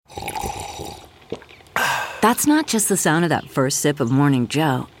That's not just the sound of that first sip of Morning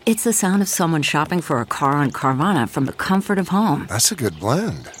Joe. It's the sound of someone shopping for a car on Carvana from the comfort of home. That's a good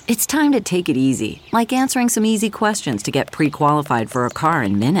blend. It's time to take it easy, like answering some easy questions to get pre-qualified for a car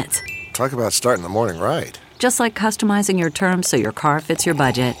in minutes. Talk about starting the morning right. Just like customizing your terms so your car fits your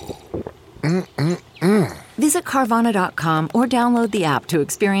budget. Visit Carvana.com or download the app to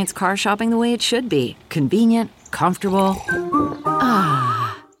experience car shopping the way it should be. Convenient, comfortable.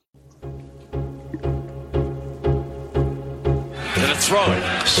 Gonna throw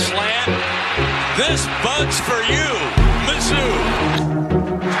it. Slant. This bug's for you, Mizzou.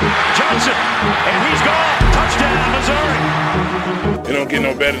 Johnson, and he's gone. Touchdown, Missouri. It don't get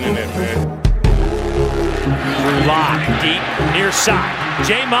no better than that, man. Lock deep near side.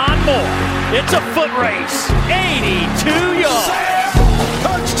 Jamon Moore. It's a foot race. 82 yards.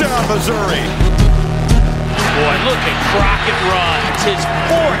 Touchdown, Missouri. Boy, look at Crockett run. It's his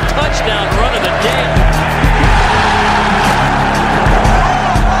fourth touchdown run of the day.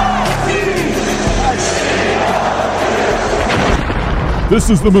 This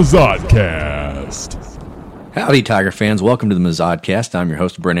is the Mazodcast. Howdy, Tiger fans. Welcome to the Mazodcast. I'm your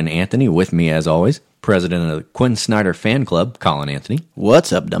host, Brennan Anthony. With me, as always, president of the Quinn Snyder Fan Club, Colin Anthony.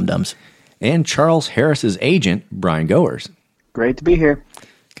 What's up, dum-dums? And Charles Harris's agent, Brian Goers. Great to be here.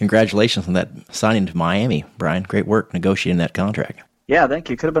 Congratulations on that signing to Miami, Brian. Great work negotiating that contract. Yeah, thank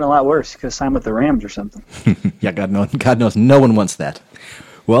you. Could have been a lot worse. Could have signed with the Rams or something. Yeah, God knows no one wants that.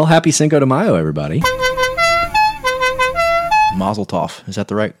 Well, happy Cinco de Mayo, everybody. Mazel tov. Is that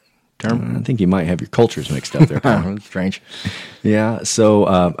the right term? I think you might have your cultures mixed up there. Strange. Yeah, so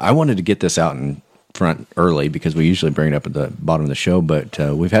I wanted to get this out in front early because we usually bring it up at the bottom of the show, but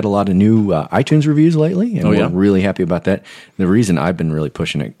we've had a lot of new iTunes reviews lately, and we're really happy about that. The reason I've been really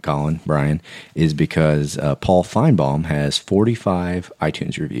pushing it, Colin, Brian, is because Paul Feinbaum has 45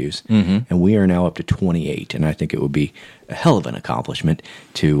 iTunes reviews, and we are now up to 28, and I think it would be a hell of an accomplishment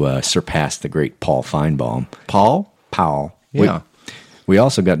to surpass the great Paul Feinbaum. Powell. Yeah. We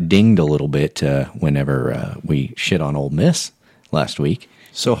also got dinged a little bit whenever we shit on Ole Miss last week.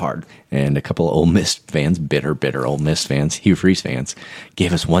 So hard. And a couple of Ole Miss fans, bitter Ole Miss fans, Hugh Freeze fans,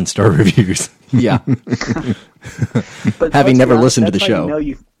 gave us 1-star reviews. Yeah. But having never listened to the show.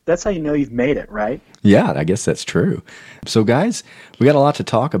 That's how you know you've made it, right? Yeah, I guess that's true. So, guys, we got a lot to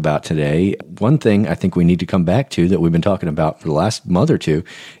talk about today. One thing I think we need to come back to that we've been talking about for the last month or two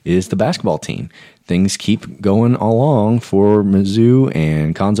is the basketball team. Things keep going along for Mizzou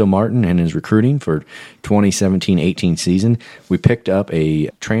and Konzo Martin and his recruiting for 2017-18 season. We picked up a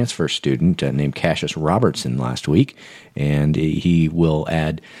transfer student named Cassius Robertson last week, and he will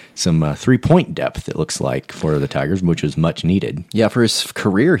add some three-point depth, it looks like, for the Tigers, which is much needed. Yeah, for his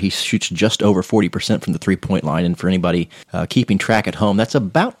career, he shoots just over 40% from the three-point line, and for anybody keeping track at home, that's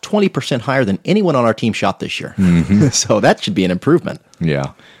about 20% higher than anyone on our team shot this year. So that should be an improvement.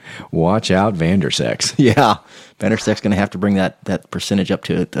 Yeah. Watch out, Vandersex. Yeah. Vanderseck's going to have to bring that percentage up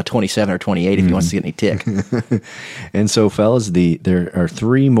to a 27 or 28 if he wants to get any tick. And so, fellas, there are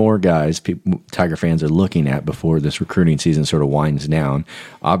three more guys Tiger fans are looking at before this recruiting season sort of winds down.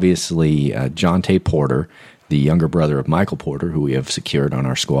 Obviously, Jonte Porter, the younger brother of Michael Porter, who we have secured on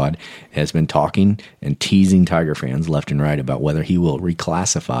our squad, has been talking and teasing Tiger fans left and right about whether he will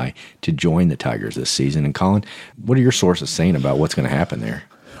reclassify to join the Tigers this season. And Colin, what are your sources saying about what's going to happen there?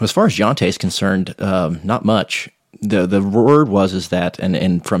 As far as Jonte is concerned, not much. The word was that,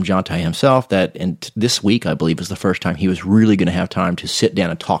 and from Jonte himself, that this week, I believe, is the first time he was really going to have time to sit down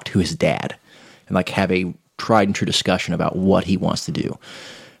and talk to his dad and like have a tried and true discussion about what he wants to do.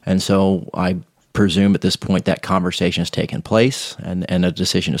 And so I presume at this point that conversation has taken place and a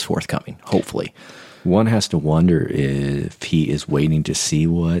decision is forthcoming, hopefully. One has to wonder if he is waiting to see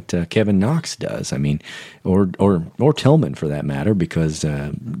what Kevin Knox does. I mean, or Tillman for that matter, because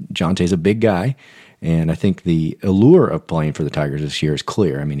Jonte's a big guy, and I think the allure of playing for the Tigers this year is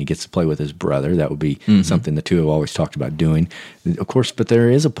clear. I mean, he gets to play with his brother. That would be something the two have always talked about doing. Of course, but there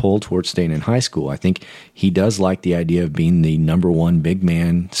is a pull towards staying in high school. I think he does like the idea of being the number one big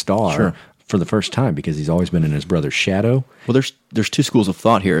man star. Sure. For the first time, because he's always been in his brother's shadow. Well, there's two schools of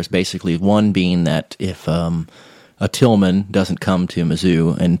thought here. Is basically one being that if a Tillman doesn't come to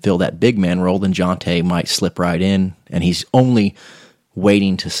Mizzou and fill that big man role, then Jonte might slip right in, and he's only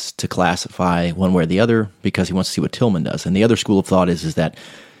waiting to classify one way or the other because he wants to see what Tillman does. And the other school of thought is that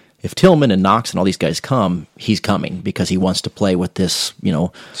if Tillman and Knox and all these guys come, he's coming because he wants to play with this,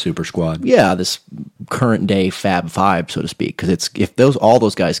 super squad. Yeah, this current day Fab Five, so to speak. Because if all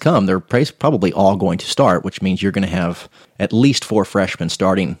those guys come, they're probably all going to start, which means you're going to have at least 4 freshmen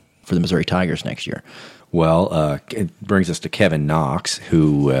starting for the Missouri Tigers next year. Well, it brings us to Kevin Knox,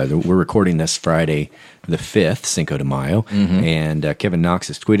 who we're recording this Friday the 5th, Cinco de Mayo, and Kevin Knox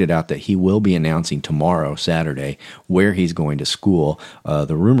has tweeted out that he will be announcing tomorrow, Saturday, where he's going to school.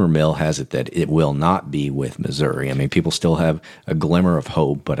 The rumor mill has it that it will not be with Missouri. I mean, people still have a glimmer of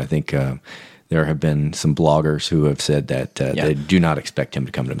hope, but I think there have been some bloggers who have said that they do not expect him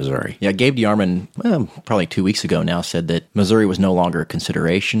to come to Missouri. Yeah, Gabe DeArmond, probably 2 weeks ago now, said that Missouri was no longer a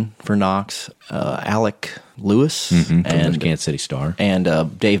consideration for Knox. Alec Lewis and the Kansas City Star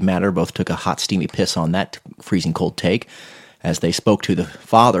and Dave Matter both took a hot, steamy piss on that freezing cold take as they spoke to the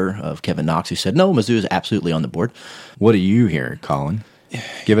father of Kevin Knox, who said, no, Mizzou is absolutely on the board. What are you hearing, Colin?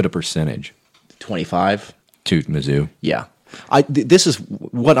 Give it a percentage. 25. To Mizzou. Yeah. This is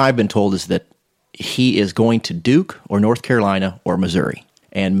what I've been told is that he is going to Duke or North Carolina or Missouri,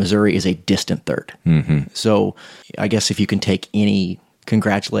 and Missouri is a distant third. So I guess if you can take any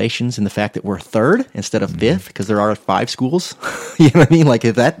congratulations in the fact that we're third instead of fifth, because there are 5 schools, you know what I mean? Like,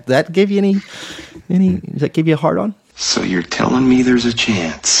 if that gave you any, does that give you a hard on? So you're telling me there's a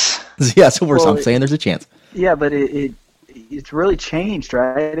chance? Yeah, so I'm saying there's a chance. Yeah, but it's really changed,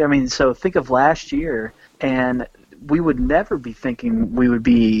 right? I mean, so think of last year, and we would never be thinking we would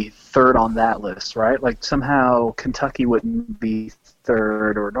be third on that list, right? Like somehow Kentucky wouldn't be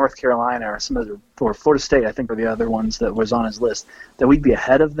third, or North Carolina, or some other, or Florida State, I think, were the other ones that was on his list, that we'd be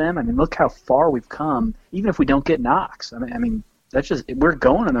ahead of them. I mean, look how far we've come, even if we don't get Knox. I mean, that's just, we're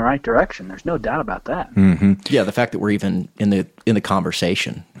going in the right direction. There's no doubt about that. Yeah, the fact that we're even in the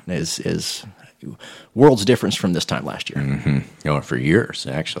conversation is world's difference from this time last year. For years,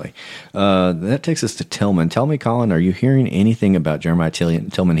 actually. That takes us to Tillman. Tell me, Colin, are you hearing anything about Jeremiah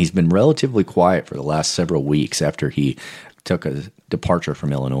Tillman? He's been relatively quiet for the last several weeks after he took a departure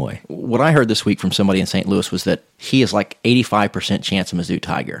from Illinois. What I heard this week from somebody in St. Louis was that he is like 85% chance of Mizzou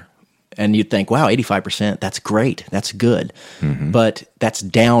Tiger. And you'd think, wow, 85%, that's great, that's good. But that's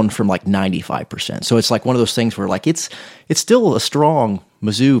down from like 95%. So it's like one of those things where like it's still a strong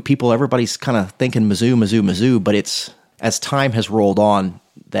Mizzou. Everybody's kind of thinking Mizzou, but it's, as time has rolled on,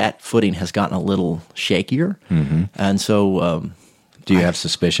 that footing has gotten a little shakier. And so do you have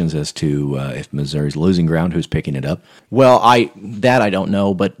suspicions as to if Missouri's losing ground, who's picking it up? Well, I don't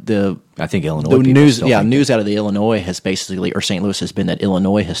know, but I think Illinois. The news out of the Illinois has basically, or St. Louis has been that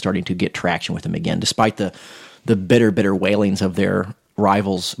Illinois has starting to get traction with them again, despite the bitter wailings of their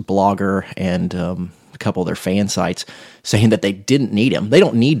rivals blogger and a couple of their fan sites saying that they didn't need him. They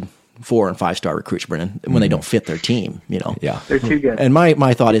don't need 4- and 5-star recruits, Brennan, when they don't fit their team. Yeah, they're too good. And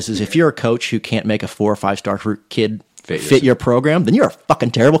my thought is if you're a coach who can't make a 4- or 5-star kid fit your program, then you're a fucking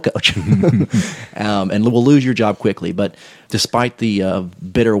terrible coach, and will lose your job quickly. But despite the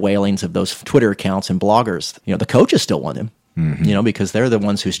bitter wailings of those Twitter accounts and bloggers, the coaches still want him, because they're the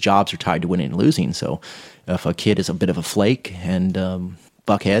ones whose jobs are tied to winning and losing. So if a kid is a bit of a flake and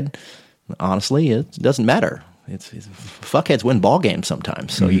fuckhead, honestly, it doesn't matter. It's fuckheads win ball games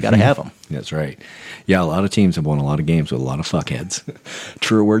sometimes, so you got to have them. That's right. Yeah, a lot of teams have won a lot of games with a lot of fuckheads.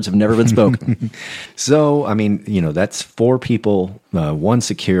 Truer words have never been spoken. So, I mean, that's 4 people, 1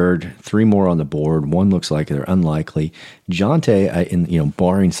 secured, 3 more on the board. 1 looks like they're unlikely. Jonte,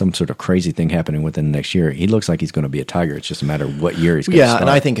 barring some sort of crazy thing happening within the next year, he looks like he's going to be a Tiger. It's just a matter of what year he's going to start. And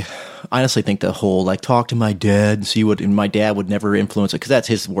I honestly think the whole, talk to my dad and see what, and my dad would never influence it, because that's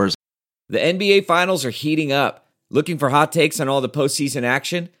his words. The NBA Finals are heating up. Looking for hot takes on all the postseason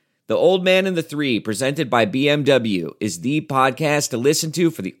action? The Old Man and the Three, presented by BMW, is the podcast to listen to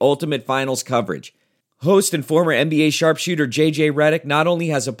for the ultimate finals coverage. Host and former NBA sharpshooter JJ Redick not only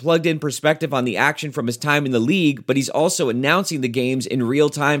has a plugged-in perspective on the action from his time in the league, but he's also announcing the games in real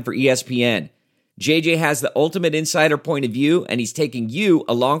time for ESPN. JJ has the ultimate insider point of view, and he's taking you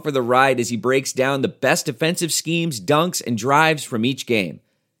along for the ride as he breaks down the best defensive schemes, dunks, and drives from each game.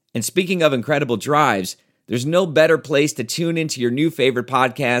 And speaking of incredible drives, there's no better place to tune into your new favorite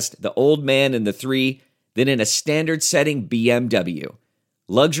podcast, The Old Man and the Three, than in a standard-setting BMW.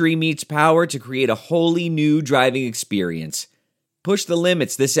 Luxury meets power to create a wholly new driving experience. Push the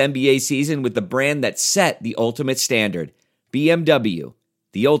limits this NBA season with the brand that set the ultimate standard, BMW,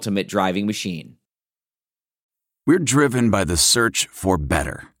 the ultimate driving machine. We're driven by the search for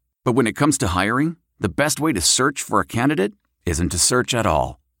better. But when it comes to hiring, the best way to search for a candidate isn't to search at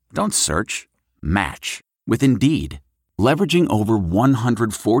all. Don't search. Match with Indeed. Leveraging over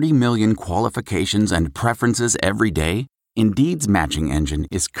 140 million qualifications and preferences every day, Indeed's matching engine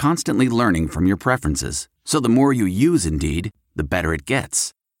is constantly learning from your preferences. So the more you use Indeed, the better it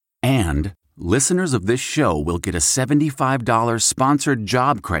gets. And listeners of this show will get a $75 sponsored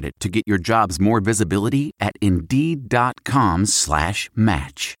job credit to get your jobs more visibility at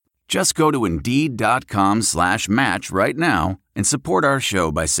Indeed.com/match. Just go to Indeed.com/match right now and support our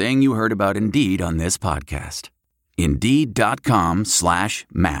show by saying you heard about Indeed on this podcast.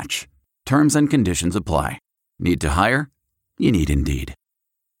 Indeed.com/match. Terms and conditions apply. Need to hire? You need Indeed.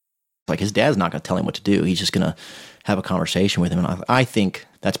 Like, his dad's not going to tell him what to do. He's just going to have a conversation with him. And I think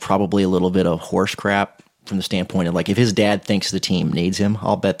that's probably a little bit of horse crap from the standpoint of, like, if his dad thinks the team needs him,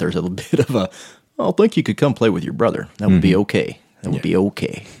 I'll bet there's a little bit of a, I think you could come play with your brother. That would be okay. That would be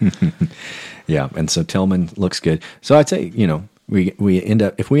okay. Yeah, and so Tillman looks good. So I'd say, we end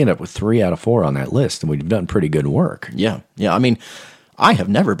up with 3 out of 4 on that list, and we've done pretty good work. Yeah. I mean, I have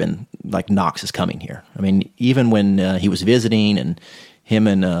never been like, Knox is coming here. I mean, even when he was visiting, and him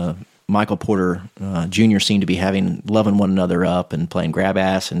and Michael Porter Jr. seemed to be loving one another up and playing grab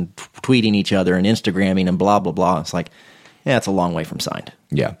ass and tweeting each other and Instagramming and blah, blah, blah. It's like, yeah, it's a long way from signed.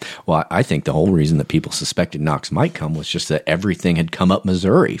 Yeah. Well, I think the whole reason that people suspected Knox might come was just that everything had come up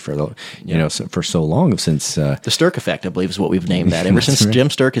Missouri for for so long since the Stirk effect, I believe, is what we've named that. Ever since Jim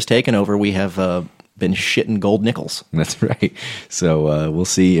Stirk has taken over, we have been shitting gold nickels. That's right. So we'll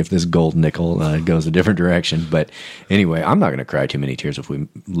see if this gold nickel goes a different direction. But anyway, I'm not going to cry too many tears if we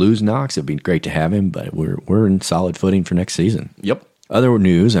lose Knox. It'd be great to have him, but we're in solid footing for next season. Yep. Other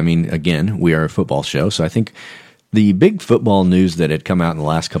news. I mean, again, we are a football show, so I think the big football news that had come out in the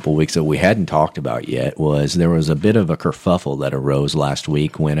last couple of weeks that we hadn't talked about yet was there was a bit of a kerfuffle that arose last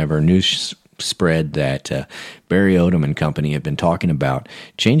week whenever news spread that Barry Odom and company have been talking about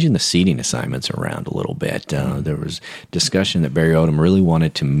changing the seating assignments around a little bit. There was discussion that Barry Odom really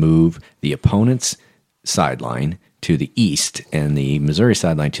wanted to move the opponent's sideline to the east and the Missouri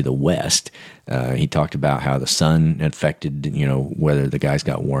sideline to the west. He talked about how the sun affected, whether the guys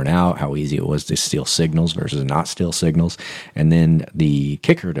got worn out, how easy it was to steal signals versus not steal signals. And then the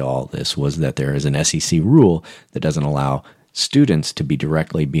kicker to all this was that there is an SEC rule that doesn't allow students to be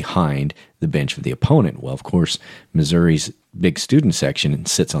directly behind the bench of the opponent. Well, of course, Missouri's big student section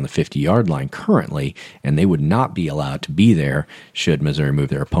sits on the 50-yard line currently, and they would not be allowed to be there should Missouri move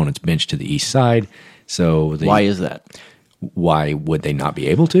their opponent's bench to the east side. So why is that? Why would they not be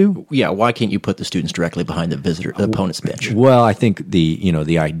able to? Yeah, why can't you put the students directly behind the opponent's bench? Well, I think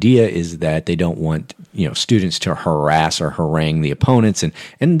the idea is that they don't want students to harass or harangue the opponents, and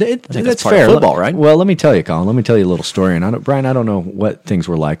that's part fair. Of football, right? Well, let me tell you, Colin. Let me tell you a little story. And Brian, I don't know what things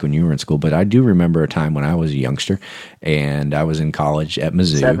were like when you were in school, but I do remember a time when I was a youngster and I was in college at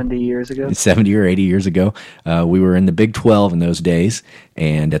Mizzou. 70 years ago. 70 or 80 years ago, we were in the Big 12 in those days,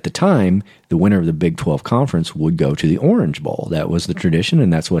 and at the time, the winner of the Big 12 conference would go to the Orange Bowl. That was the tradition,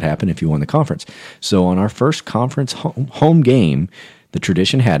 and that's what happened if you won the conference. So on our first conference home game, the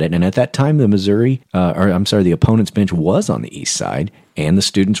tradition had it, and at that time, the opponent's bench was on the east side, and the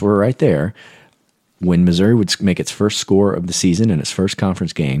students were right there. When Missouri would make its first score of the season in its first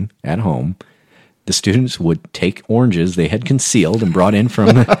conference game at home, the students would take oranges they had concealed and brought in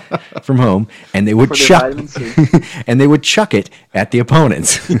from home, and they would chuck it at the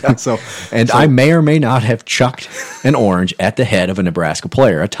opponents. Yeah, I may or may not have chucked an orange at the head of a Nebraska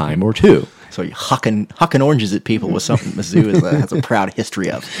player a time or two. So you're hucking oranges at people was something Mizzou has a proud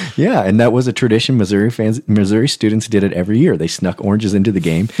history of. Yeah, and that was a tradition. Missouri students did it every year. They snuck oranges into the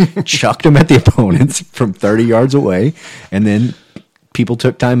game, chucked them at the opponents from 30 yards away, and then people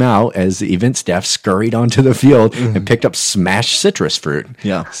took time out as the event staff scurried onto the field and picked up smashed citrus fruit.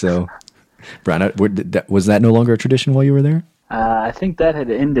 Yeah. So, Brian, was that no longer a tradition while you were there? I think that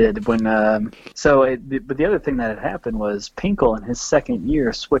had ended when. But the other thing that had happened was Pinkel in his second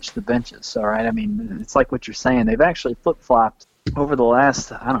year switched the benches. All right, I mean, it's like what you're saying. They've actually flip-flopped over the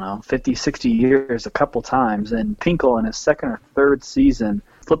last 50, 60 years a couple times, and Pinkel in his second or third season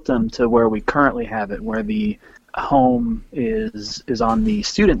flipped them to where we currently have it, where the home is on the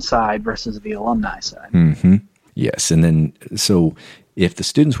student side versus the alumni side. Mm-hmm. Yes, and then so if the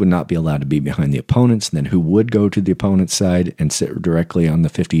students would not be allowed to be behind the opponents, then who would go to the opponent's side and sit directly on the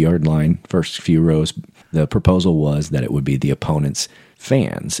 50-yard line, first few rows? The proposal was that it would be the opponent's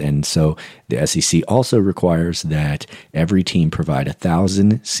fans. And so the SEC also requires that every team provide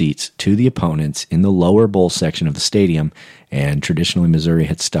 1,000 seats to the opponents in the lower bowl section of the stadium. And traditionally, Missouri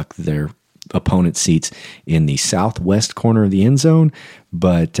had stuck their opponent seats in the southwest corner of the end zone,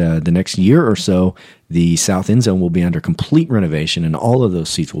 but the next year or so, the south end zone will be under complete renovation, and all of those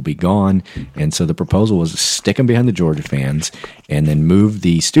seats will be gone. And so the proposal was to stick them behind the Georgia fans and then move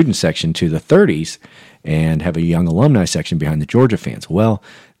the student section to the 30s and have a young alumni section behind the Georgia fans. Well,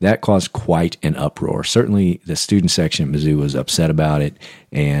 that caused quite an uproar. Certainly the student section at Mizzou was upset about it,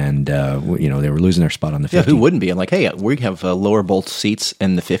 and they were losing their spot on the 50. Yeah, who wouldn't be? I'm like, hey, we have lower bowl seats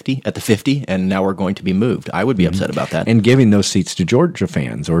in the 50 at the 50, and now we're going to be moved. I would be upset about that. And giving those seats to Georgia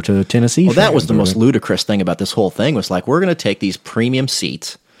fans or to Tennessee fans. Well, that was the most ludicrous thing about this whole thing, was like, we're going to take these premium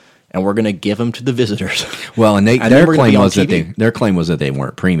seats and we're going to give them to the visitors. Well, and their claim was that they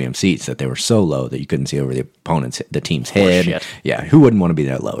weren't premium seats, that they were so low that you couldn't see over the team's head. Shit. Yeah, who wouldn't want to be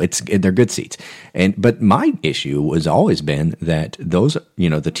that low? They're good seats. But my issue has always been that those, the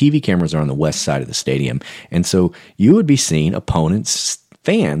TV cameras are on the west side of the stadium, and so you would be seeing opponents'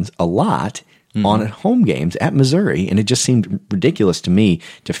 fans a lot on home games at Missouri, and it just seemed ridiculous to me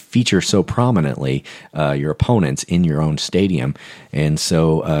to feature so prominently your opponents in your own stadium. And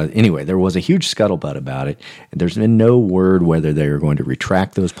so, anyway, there was a huge scuttlebutt about it. There's been no word whether they're going to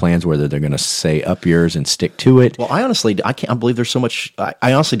retract those plans, whether they're going to say up yours and stick to it. Well, I can't believe there's so much.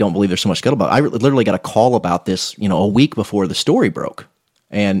 I honestly don't believe there's so much scuttlebutt. I literally got a call about this, a week before the story broke.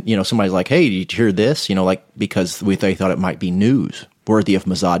 And, somebody's like, hey, did you hear this? Because they thought it might be news worthy of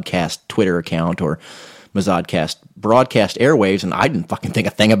Mazodcast Twitter account or Mazodcast broadcast airwaves, and I didn't fucking think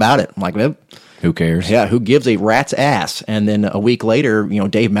a thing about it. I'm like, who cares? Yeah, who gives a rat's ass? And then a week later,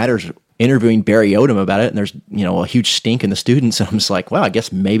 Dave Matters interviewing Barry Odom about it, and there's a huge stink in the students, and I'm just like, well, I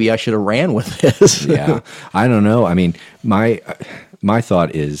guess maybe I should have ran with this. Yeah, I don't know. I mean, my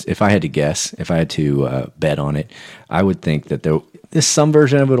thought is, if I had to guess, if I had to bet on it, I would think that some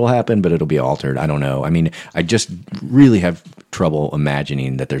version of it will happen, but it'll be altered. I don't know. I mean, I just really have trouble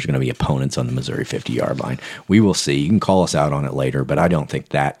imagining that there's going to be opponents on the Missouri 50-yard line. We will see. You can call us out on it later, but I don't think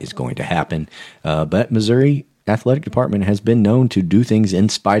that is going to happen. But Missouri athletic department has been known to do things in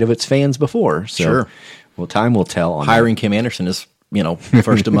spite of its fans before. So, sure. Well, time will tell. On hiring Kim Anderson is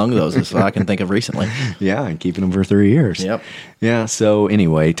first among those is what I can think of recently. Yeah, and keeping them for 3 years. Yep. Yeah, so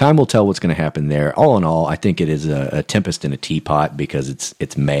anyway, time will tell what's going to happen there. All in all, I think it is a tempest in a teapot because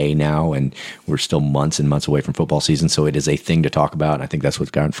it's May now, and we're still months and months away from football season, so it is a thing to talk about, and I think that's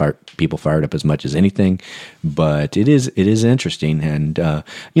what's gotten people fired up as much as anything. But it is interesting, and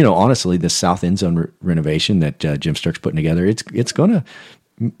honestly, the south end zone renovation that Jim Sturck's putting together, it's going to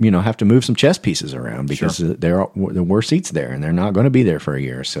have to move some chess pieces around because there were seats there and they're not going to be there for a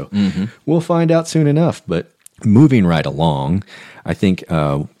year. So we'll find out soon enough. But moving right along, I think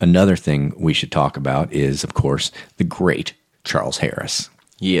another thing we should talk about is, of course, the great Charles Harris.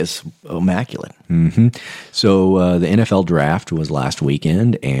 He is immaculate. So the NFL draft was last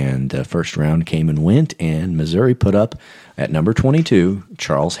weekend, and the first round came and went, and Missouri put up at number 22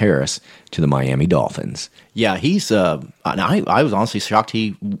 Charles Harris to the Miami Dolphins. Yeah, he's. I was honestly shocked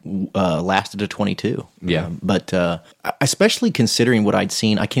he lasted to 22. Yeah, but especially considering what I'd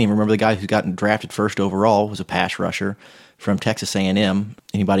seen, I can't even remember the guy who got drafted first overall was a pass rusher from Texas A&M.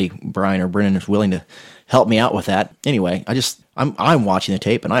 Anybody, Brian or Brennan, is willing to help me out with that. Anyway, I'm watching the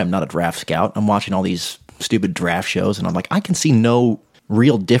tape, and I am not a draft scout. I'm watching all these stupid draft shows, and I'm like, I can see no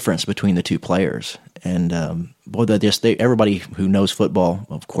real difference between the two players. And everybody who knows football,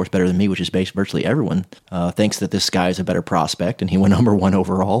 of course, better than me, which is virtually everyone, thinks that this guy is a better prospect, and he went number 1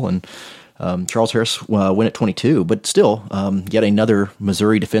 overall. And Charles Harris went at 22, but still, yet another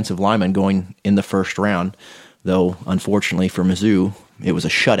Missouri defensive lineman going in the first round. Though, unfortunately for Mizzou, it was a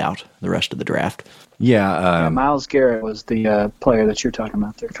shutout the rest of the draft. Yeah, Myles Garrett was the player that you're talking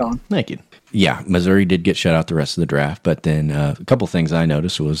about there, Colin. Thank you. Yeah, Missouri did get shut out the rest of the draft, but then a couple things I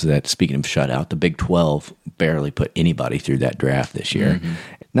noticed was that, speaking of shutout, the Big 12 barely put anybody through that draft this year.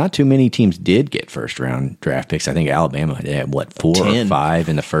 Not too many teams did get first-round draft picks. I think Alabama had, 4 or 5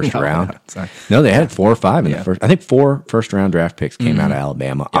 in the first round? No, they had 4 or 5 in the first. I think 4 first-round draft picks came out of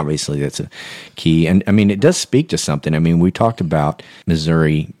Alabama. Yep. Obviously, that's a key. And, I mean, it does speak to something. I mean, we talked about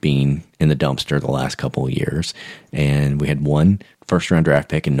Missouri being in the dumpster the last couple of years, and we had 1 first-round draft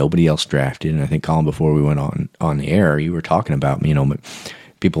pick and nobody else drafted. And I think, Colin, before we went on the air, you were talking about,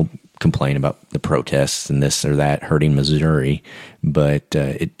 people complain about the protests and this or that hurting Missouri, but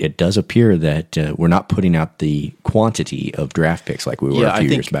it does appear that we're not putting out the quantity of draft picks like we were a few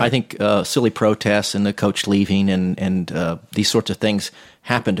years back. I think silly protests and the coach leaving and these sorts of things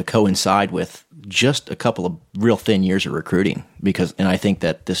happen to coincide with just a couple of real thin years of recruiting, and I think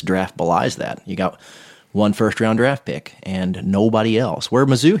that this draft belies that. You got 1 first-round draft pick and nobody else, where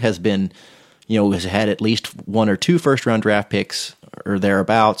Mizzou has been, has had at least 1 or 2 first-round draft picks or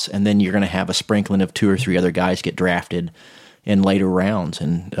thereabouts, and then you're going to have a sprinkling of 2 or 3 other guys get drafted, in later rounds.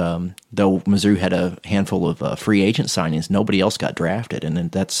 And though Mizzou had a handful of free agent signings, nobody else got drafted.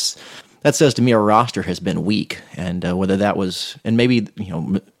 And that says to me our roster has been weak. And whether that was, and maybe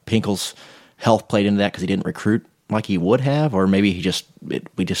Pinkel's health played into that because he didn't recruit like he would have, or maybe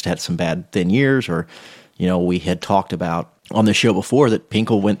we just had some bad thin years, or we had talked about on the show before that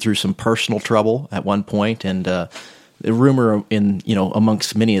Pinkel went through some personal trouble at one point, and the rumor in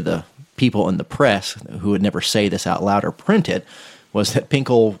amongst many of the people in the press who would never say this out loud or print it was that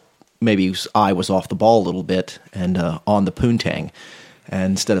Pinkel maybe his eye was off the ball a little bit and on the poontang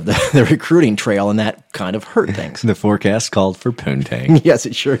instead of the recruiting trail, and that kind of hurt things. The forecast called for poontang. Yes,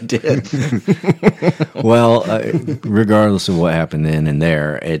 it sure did. Well, regardless of what happened then and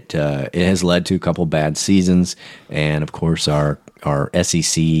there, it has led to a couple bad seasons, and of course our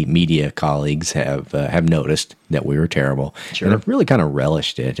SEC media colleagues have noticed that we were terrible, and have really kind of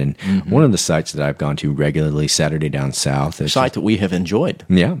relished it. And one of the sites that I've gone to regularly, Saturday Down South, a site that we have enjoyed.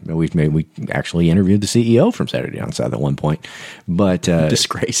 Yeah, we actually interviewed the CEO from Saturday Down South at one point, but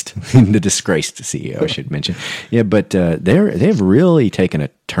disgraced, the disgraced CEO, I should mention. Yeah, but they've really taken a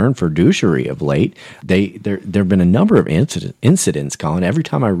turn for douchery of late. There have been a number of incidents, Colin. Every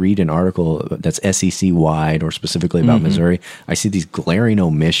time I read an article that's SEC wide or specifically about Missouri, I see these glaring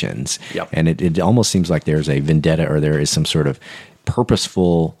omissions, and it almost seems like there's a vendetta, or there is some sort of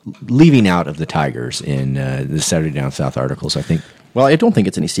purposeful leaving out of the Tigers in the Saturday Down South articles, I think. Well, I don't think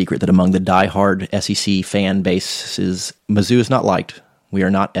it's any secret that among the diehard SEC fan bases, Mizzou is not liked. We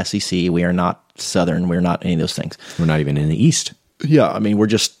are not SEC. We are not Southern. We're not any of those things. We're not even in the East. Yeah, I mean, we're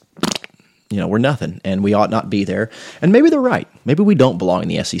just, we're nothing, and we ought not be there. And maybe they're right. Maybe we don't belong in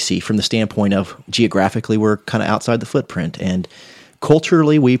the SEC from the standpoint of geographically we're kind of outside the footprint, and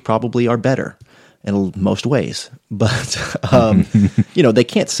culturally we probably are better in most ways. But, they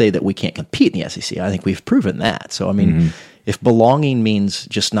can't say that we can't compete in the SEC. I think we've proven that. So, I mean, if belonging means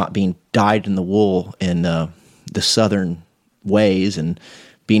just not being dyed in the wool in the Southern ways and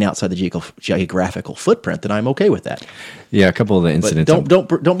being outside the geographical footprint, then I'm okay with that. Yeah, a couple of the incidents.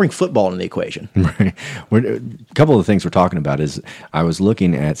 But don't bring football into the equation. Right. A couple of the things we're talking about is I was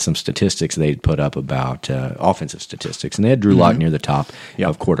looking at some statistics they'd put up about offensive statistics, and they had Drew Lock near the top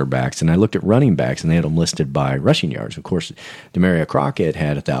of quarterbacks, and I looked at running backs, and they had them listed by rushing yards. Of course, Demaria Crockett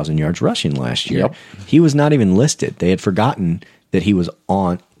had 1,000 yards rushing last year. Yep. He was not even listed. They had forgotten that he was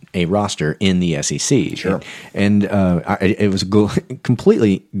on a roster in the SEC. Sure. And it was a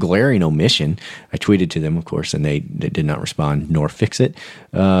completely glaring omission. I tweeted to them, of course, and they did not respond nor fix it.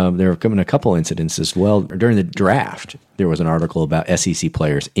 There have been a couple incidents as well. During the draft, there was an article about SEC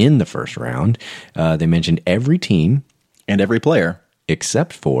players in the first round. They mentioned every team and every player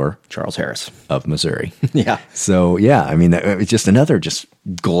except for Charles Harris of Missouri. Yeah. So, yeah, I mean, it's just another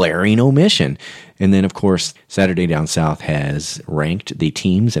glaring omission. And then, of course, Saturday Down South has ranked the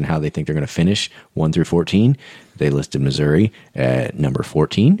teams and how they think they're going to finish 1 through 14. They listed Missouri at number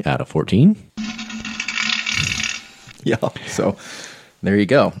 14 out of 14. Yeah, so there you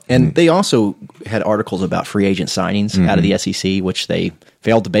go. And they also had articles about free agent signings out of the SEC, which they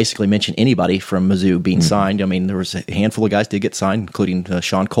failed to basically mention anybody from Mizzou being signed. I mean, there was a handful of guys did get signed, including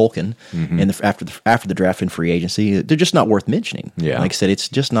Sean Colkin after the draft in free agency. They're just not worth mentioning. Yeah. Like I said, it's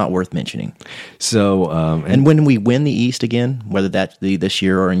just not worth mentioning. So, and when we win the East again, whether that's this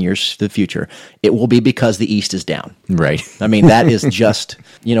year or in years to the future, it will be because the East is down. Right. I mean, that is just,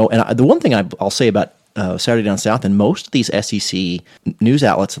 and the one thing I'll say about Saturday Down South and most of these SEC news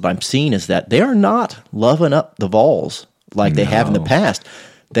outlets that I'm seeing is that they are not loving up the Vols like they have in the past.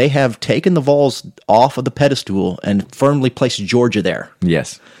 They have taken the Vols off of the pedestal and firmly placed Georgia there.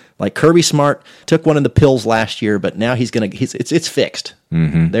 Yes. Like Kirby Smart took one of the pills last year, but now it's fixed.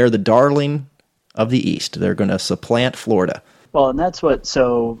 They're the darling of the East. They're going to supplant Florida. Well, and that's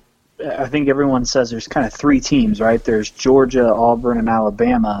so I think everyone says there's kind of three teams, right? There's Georgia, Auburn, and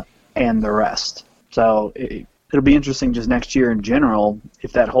Alabama, and the rest. So it'll be interesting just next year in general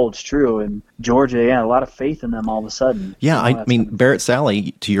if that holds true. And Georgia, a lot of faith in them all of a sudden. Yeah, I mean, Barrett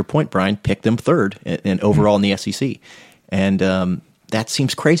Sally, to your point, Brian, picked them third in overall in the SEC. And that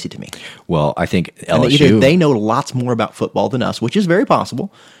seems crazy to me. Well, I think LSU... And either they know lots more about football than us, which is very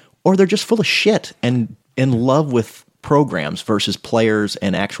possible, or they're just full of shit and in love with programs versus players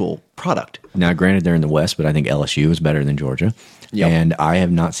and actual product. Now, granted, they're in the West, but I think LSU is better than Georgia. Yep. And I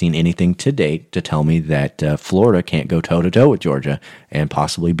have not seen anything to date to tell me that Florida can't go toe-to-toe with Georgia and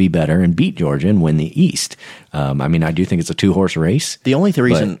possibly be better and beat Georgia and win the East. I mean, I do think it's a two-horse race. The only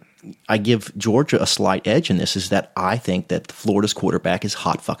reason I give Georgia a slight edge in this is that I think that Florida's quarterback is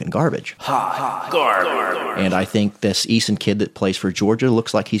hot fucking garbage. Hot garbage. And I think this Eason kid that plays for Georgia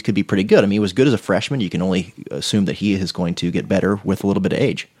looks like he could be pretty good. I mean, he was good as a freshman. You can only assume that he is going to get better with a little bit of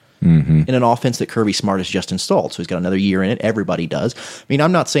age. In an offense that Kirby Smart has just installed. So he's got another year in it. Everybody does. I mean,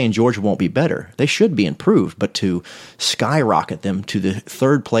 I'm not saying Georgia won't be better. They should be improved, but to skyrocket them to the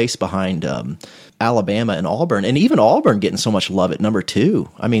third place behind Alabama and Auburn, and even Auburn getting so much love at number 2.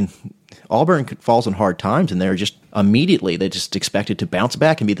 I mean, Auburn falls in hard times, and they're just immediately, they just expected to bounce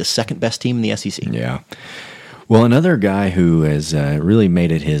back and be the second best team in the SEC. Yeah. Well, another guy who has really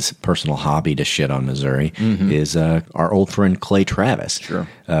made it his personal hobby to shit on Missouri is our old friend Clay Travis. Sure.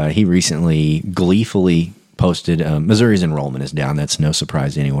 He recently gleefully posted Missouri's enrollment is down. That's no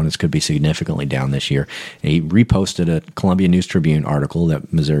surprise to anyone. It could be significantly down this year. He reposted a Columbia News Tribune article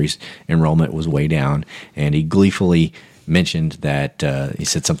that Missouri's enrollment was way down, and he gleefully mentioned that he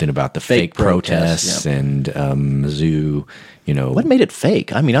said something about the fake protests and Mizzou, What made it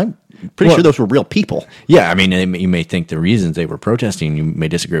fake? I mean, I'm pretty sure those were real people. Yeah, I mean, you may think the reasons they were protesting, you may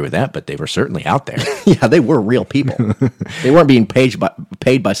disagree with that, but they were certainly out there. Yeah, they were real people. They weren't being paid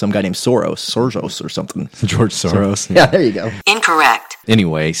by some guy named Soros or something. George Soros. Yeah, there you go. Incorrect.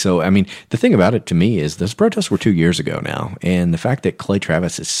 Anyway, so, I mean, the thing about it to me is those protests were 2 years ago now, and the fact that Clay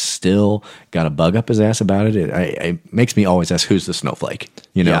Travis has still got a bug up his ass about it makes me always ask, who's the snowflake,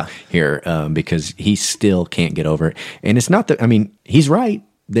 here, because he still can't get over it. And it's not that, I mean, he's right.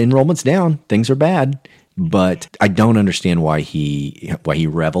 The enrollment's down. Things are bad. But I don't understand why he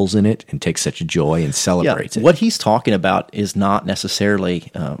revels in it and takes such joy and celebrates it. What he's talking about is not necessarily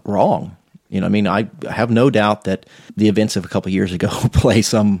wrong. I mean, I have no doubt that the events of a couple of years ago play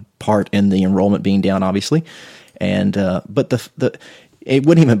some part in the enrollment being down, obviously. And but it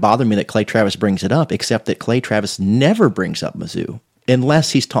wouldn't even bother me that Clay Travis brings it up, except that Clay Travis never brings up Mizzou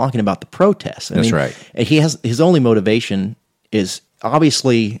unless he's talking about the protests. That's right. He has his only motivation is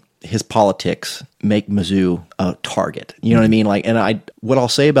obviously his politics make Mizzou a target. You know what I mean? What I'll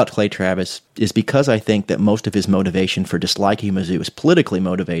say about Clay Travis is because I think that most of his motivation for disliking Mizzou is politically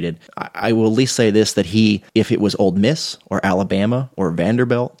motivated. I will at least say this, that if it was Ole Miss or Alabama or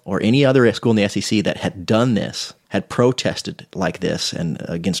Vanderbilt or any other school in the SEC that had done this, had protested like this and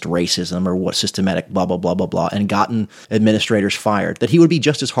against racism or what systematic blah, blah, blah, blah, blah, and gotten administrators fired, that he would be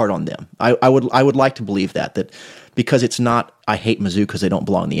just as hard on them. I would like to believe that because it's not, I hate Mizzou because they don't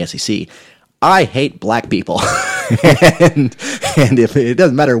belong in the SEC. I hate black people. and if it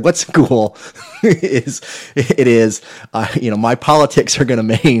doesn't matter what school it is, my politics are going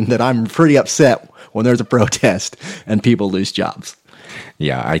to mean that I'm pretty upset when there's a protest and people lose jobs.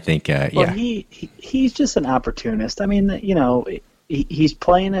 Yeah, I think, he's just an opportunist. I mean, he's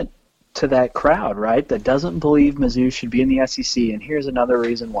playing it to that crowd, right, that doesn't believe Mizzou should be in the SEC, and here's another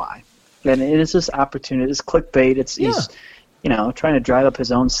reason why. And it is this opportunity, it's clickbait, he's trying to drive up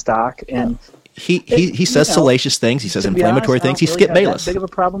his own stock, and he says salacious things, he says inflammatory things, he Skip Bayless. That big of a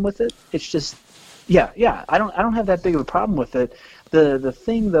problem with it. It's just, I don't have that big of a problem with it. The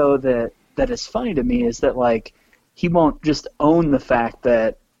thing though that is funny to me is that he won't just own the fact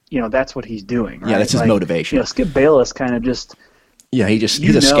that that's what he's doing. Right? Yeah, that's his motivation. Skip Bayless kind of just he's a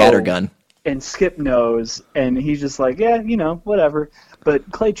scattergun. And Skip knows, and he's just like, whatever.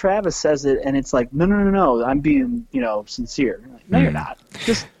 But Clay Travis says it, and it's like, no, I'm being, sincere. No, you're not.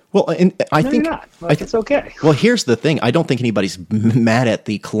 Just and I think you're not. It's okay. Well, here's the thing. I don't think anybody's mad at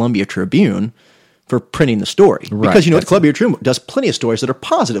the Columbia Tribune for printing the story. Right. Because, the Columbia Tribune does plenty of stories that are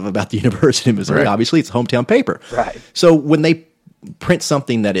positive about the University of Missouri. Right. Obviously, it's a hometown paper. Right. So when they print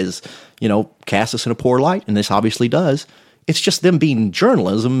something that is, cast us in a poor light, and this obviously does, it's just them being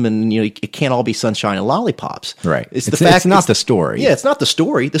journalism, and it can't all be sunshine and lollipops. Right. It's not the story. Yeah, it's not the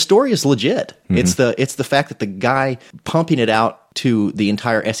story. The story is legit. Mm-hmm. It's the fact that the guy pumping it out to the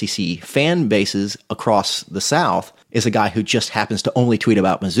entire SEC fan bases across the South is a guy who just happens to only tweet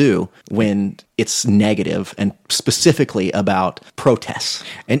about Mizzou when it's negative and specifically about protests.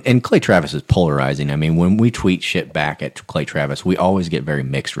 And Clay Travis is polarizing. I mean, when we tweet shit back at Clay Travis, we always get very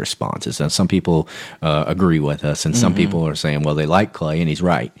mixed responses. And some people agree with us, and some people are saying, well, they like Clay, and he's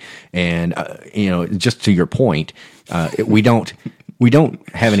right. And, just to your point, we don't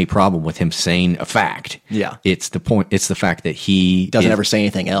have any problem with him saying a fact. Yeah. It's the fact that he doesn't ever say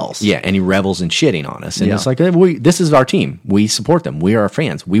anything else. Yeah, and he revels in shitting on us. And it's like, this is our team. We support them. We are our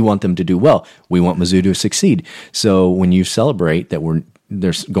fans. We want them to do well. We want Mizzou to succeed. So when you celebrate that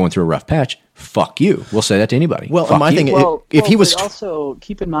they're going through a rough patch, fuck you. We'll say that to anybody. Well, fuck my you. thing, if he was also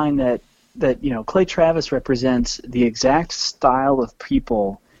keep in mind that Clay Travis represents the exact style of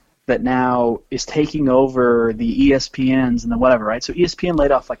people that now is taking over the ESPNs and the whatever, right? So ESPN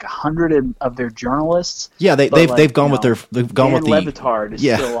laid off like 100 of their journalists. Yeah, they've gone with the Levitard is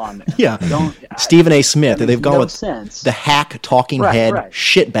still on there. Yeah, Stephen A. Smith. They've gone with the hack talking head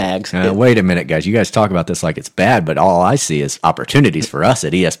shitbags. Wait a minute, guys. You guys talk about this like it's bad, but all I see is opportunities for us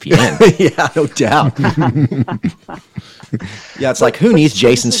at ESPN. Yeah, no doubt. Yeah, it's like who needs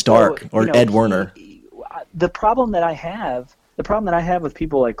Jason Stark or Ed Werner? The problem that I have with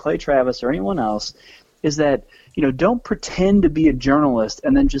people like Clay Travis or anyone else is that, don't pretend to be a journalist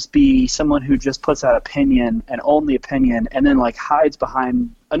and then just be someone who just puts out opinion and only opinion and then like hides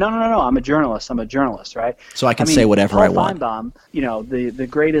behind, no, I'm a journalist, right? So I can say whatever Paul I want. Feinbaum, the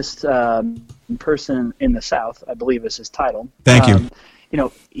greatest person in the South, I believe is his title. Thank you.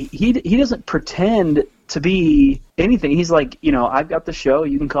 He doesn't pretend to be anything. He's like, I've got the show,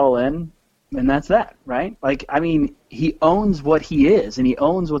 you can call in, and that's that, right? Like, he owns what he is, and he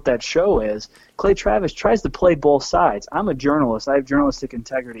owns what that show is. Clay Travis tries to play both sides. I'm a journalist. I have journalistic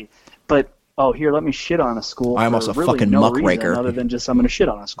integrity. But, here, let me shit on a school. I'm also really fucking no muckraker. reason other than just I'm going to shit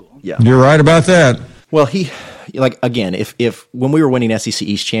on a school. Yeah, you're right about that. Well, again, if when we were winning SEC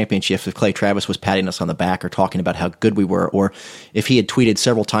East championships, if Clay Travis was patting us on the back or talking about how good we were, or if he had tweeted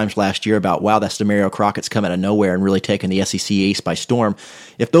several times last year about, wow, that's Demario Crockett's come out of nowhere and really taken the SEC East by storm,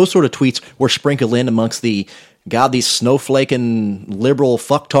 if those sort of tweets were sprinkled in amongst these snowflaking liberal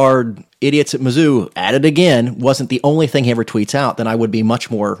fucktard idiots at Mizzou at it again wasn't the only thing he ever tweets out, then I would be we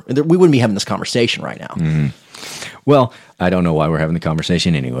wouldn't be having this conversation right now. Mm-hmm. Well, I don't know why we're having the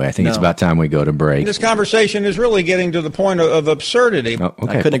conversation anyway. I think it's about time we go to break. This conversation is really getting to the point of absurdity. Oh,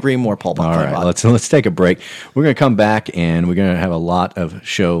 okay. I couldn't agree more, Paul. All right, let's take a break. We're going to come back, and we're going to have a lot of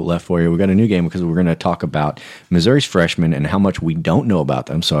show left for you. We've got a new game because we're going to talk about Missouri's freshmen and how much we don't know about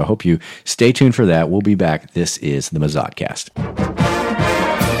them. So I hope you stay tuned for that. We'll be back. This is the Mazodcast.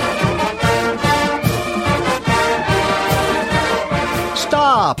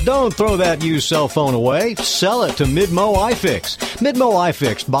 Stop! Don't throw that used cell phone away. Sell it to Midmo iFix. Midmo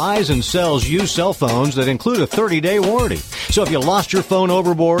iFix buys and sells used cell phones that include a 30-day warranty. So if you lost your phone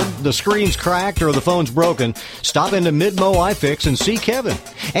overboard, the screen's cracked, or the phone's broken, stop into Midmo iFix and see Kevin.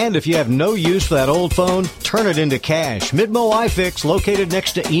 And if you have no use for that old phone, turn it into cash. Midmo iFix, located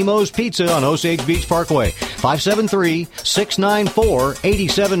next to Emo's Pizza on Osage Beach Parkway.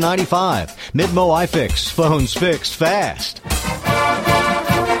 573-694-8795. Midmo iFix. Phones fixed fast.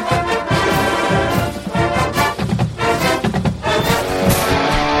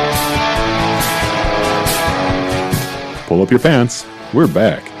 Pull up your pants. We're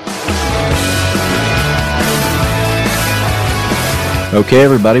back. Okay,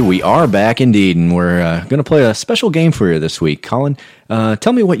 everybody, we are back indeed, and we're going to play a special game for you this week. Colin,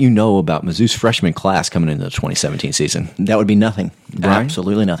 tell me what you know about Mizzou's freshman class coming into the 2017 season. That would be nothing. Brian?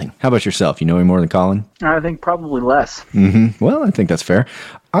 Absolutely nothing. How about yourself? You know any more than Colin? I think probably less. Mm-hmm. Well, I think that's fair.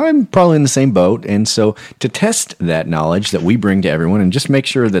 I'm probably in the same boat, and so to test that knowledge that we bring to everyone and just make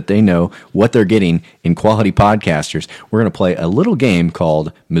sure that they know what they're getting in quality podcasters, we're going to play a little game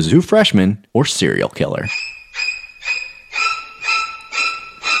called Mizzou Freshman or Serial Killer.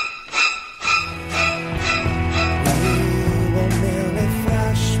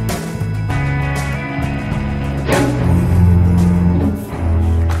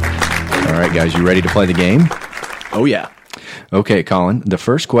 All right, guys, you ready to play the game? Oh, yeah. Okay, Colin, the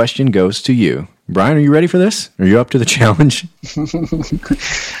first question goes to you. Brian, are you ready for this? Are you up to the challenge?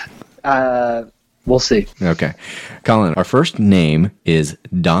 We'll see. Okay. Colin, our first name is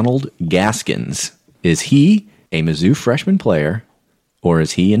Donald Gaskins. Is he a Mizzou freshman player, or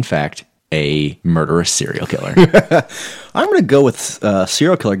is he, in fact, a murderous serial killer? I'm going to go with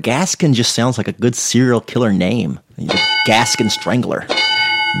serial killer. Gaskin just sounds like a good serial killer name. Gaskin Strangler.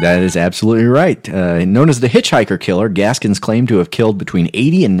 That is absolutely right. Known as the Hitchhiker Killer, Gaskins claimed to have killed between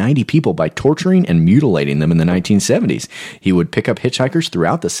 80 and 90 people by torturing and mutilating them in the 1970s. He would pick up hitchhikers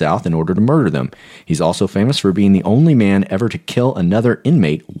throughout the South in order to murder them. He's also famous for being the only man ever to kill another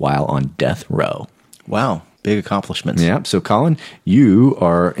inmate while on death row. Wow. Big accomplishments. Yeah. So, Colin, you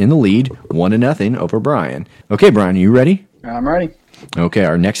are in the lead, 1-0 over Brian. Okay, Brian, are you ready? I'm ready. Okay,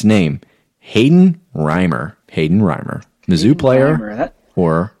 our next name, Hayden Reimer. Hayden Reimer. Mizzou player. Reimer.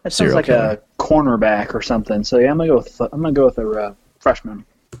 Or that sounds like killer. A cornerback or something. So yeah, I'm gonna go with a freshman.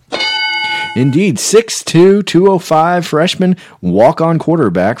 Indeed, 6'2", 205 freshman walk-on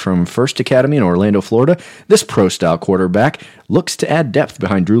quarterback from First Academy in Orlando, Florida. This pro-style quarterback looks to add depth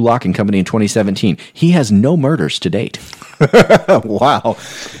behind Drew Lock and company in 2017. He has no murders to date. Wow.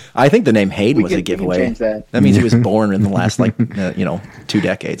 I think the name Hayden was a giveaway. That means he was born in the last 2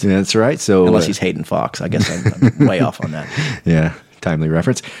 decades. That's right. So unless he's Hayden Fox, I guess I'm way off on that. Yeah. Timely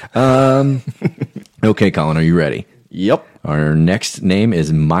reference. Okay, Colin, are you ready? Yep. Our next name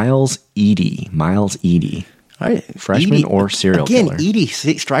is Miles Eady. Miles Eady. Freshman Edie, or serial killer? Again, Edie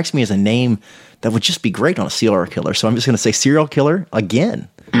strikes me as a name that would just be great on a serial killer. So I'm just going to say serial killer again.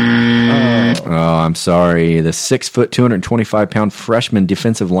 Oh, I'm sorry. The 6 foot, 225-pound freshman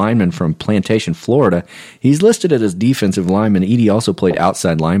defensive lineman from Plantation, Florida. He's listed as defensive lineman. Edie also played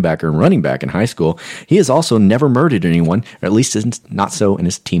outside linebacker and running back in high school. He has also never murdered anyone, or at least not so in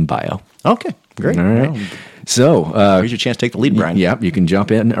his team bio. Okay, great. All right. Well, so here's your chance to take the lead, Brian. Yep, you can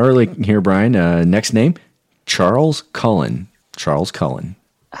jump in early here, Brian. Next name, Charles Cullen. Charles Cullen.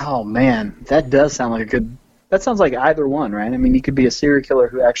 Oh man, that does sound like a good. That sounds like either one, right? I mean, he could be a serial killer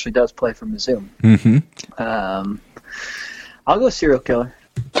who actually does play for Mizzou. Mm-hmm. I'll go serial killer.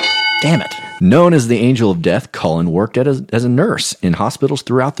 Damn it. Known as the Angel of Death, Cullen worked as a nurse in hospitals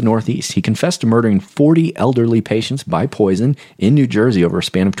throughout the Northeast. He confessed to murdering 40 elderly patients by poison in New Jersey over a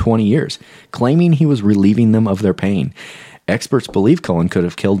span of 20 years, claiming he was relieving them of their pain. Experts believe Cullen could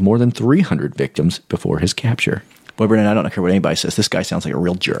have killed more than 300 victims before his capture. Boy, Brennan, I don't care what anybody says. This guy sounds like a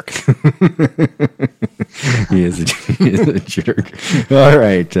real jerk. He is a jerk. All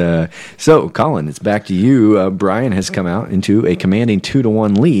right. So, Colin, it's back to you. Brian has come out into a commanding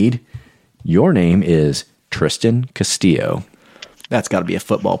 2-1 lead. Your name is Tristan Castillo. That's got to be a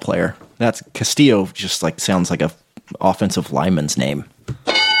football player. That's Castillo. Just like sounds like a offensive lineman's name.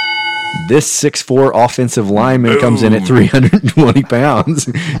 This 6'4" offensive lineman comes in at 320 pounds.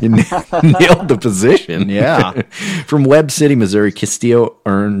 You nailed the position. Yeah. From Webb City, Missouri, Castillo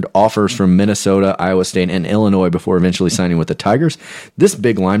earned offers from Minnesota, Iowa State, and Illinois before eventually signing with the Tigers. This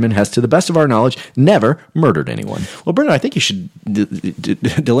big lineman has, to the best of our knowledge, never murdered anyone. Well, Brendan, I think you should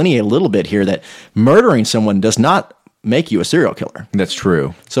delineate a little bit here that murdering someone does not make you a serial killer. That's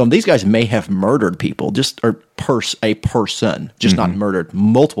true. So these guys may have murdered people, a person, just not murdered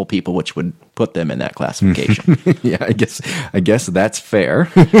multiple people, which would put them in that classification. Yeah, I guess that's fair.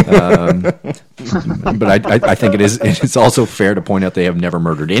 But I think it's also fair to point out they have never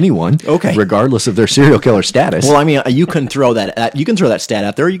murdered anyone, regardless of their serial killer status. Well, I mean, you can throw that stat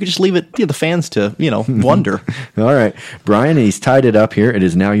out there. Or you could just leave it to the fans to wonder. All right, Brian, he's tied it up here. It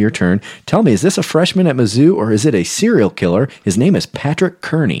is now your turn. Tell me, is this a freshman at Mizzou or is it a serial killer? His name is Patrick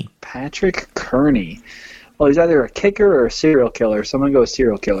Kearney. Patrick Kearney. Well, he's either a kicker or a serial killer, so I'm going to go with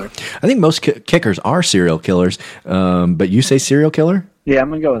serial killer. I think most kickers are serial killers, but you say serial killer? Yeah, I'm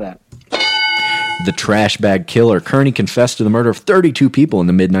going to go with that. The trash bag killer. Kearney confessed to the murder of 32 people in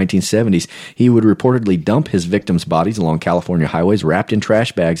the mid-1970s. He would reportedly dump his victims' bodies along California highways wrapped in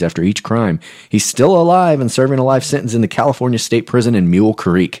trash bags after each crime. He's still alive and serving a life sentence in the California State Prison in Mule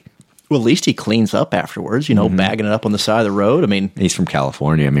Creek. Well, at least he cleans up afterwards, bagging it up on the side of the road. I mean, he's from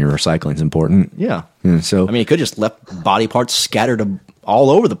California. I mean, recycling's important. Yeah. So, I mean, he could just left body parts scattered all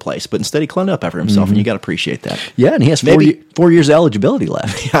over the place, but instead he cleaned up after himself, and you got to appreciate that. Yeah, and he has 4 years eligibility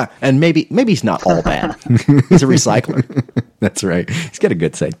left. Yeah, and maybe he's not all bad. He's a recycler. That's right. He's got a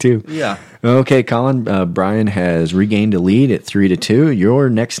good side too. Yeah. Okay, Colin. Brian has regained a lead at 3-2. Your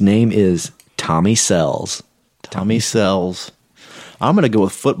next name is Tommy Sells. Tommy Sells. I'm going to go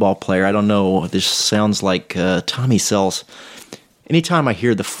with football player. I don't know. This sounds like Tommy Sells. Anytime I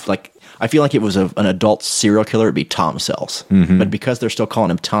hear I feel like it was an adult serial killer, it'd be Tom Sells. Mm-hmm. But because they're still calling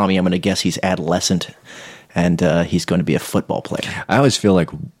him Tommy, I'm going to guess he's adolescent, and he's going to be a football player. I always feel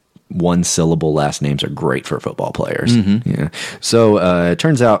like one-syllable last names are great for football players. Mm-hmm. Yeah. So it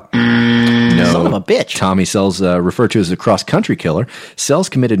turns out, no. Son of a bitch. Tommy Sells, referred to as a cross-country killer, Sells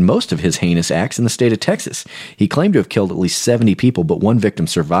committed most of his heinous acts in the state of Texas. He claimed to have killed at least 70 people, but one victim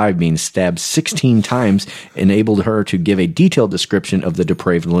survived being stabbed 16 times, enabled her to give a detailed description of the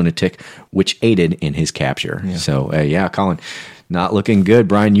depraved lunatic, which aided in his capture. Yeah. So, Colin, not looking good.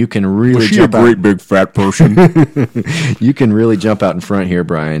 Brian, you can really jump out. Was she a great big fat person? You can really jump out in front here,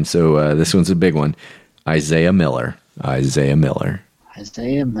 Brian. So this one's a big one. Isaiah Miller.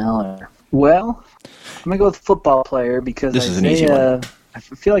 Well, I'm going to go with football player because this is an easy one. I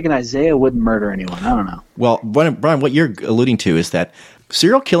feel like an Isaiah wouldn't murder anyone. I don't know. Well, Brian, what you're alluding to is that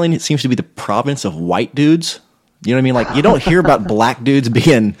serial killing, it seems to be the province of white dudes. You know what I mean? Like, you don't hear about black dudes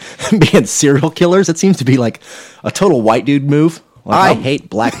being serial killers. It seems to be like a total white dude move. Like, I hate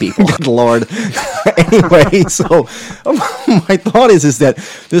black people. Good Lord. Anyway, so my thought is that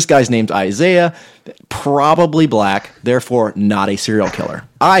this guy's named Isaiah, probably black, therefore not a serial killer.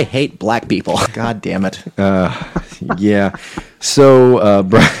 I hate black people. God damn it. Yeah. So,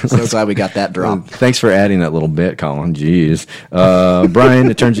 Brian, so glad we got that drop. Thanks for adding that little bit, Colin. Jeez.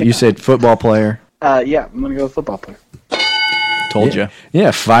 Brian, it turns out you said football player. Yeah, I'm going to go with football player. Told you.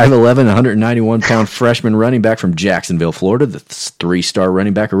 Yeah, 5'11", 191-pound freshman running back from Jacksonville, Florida. The three-star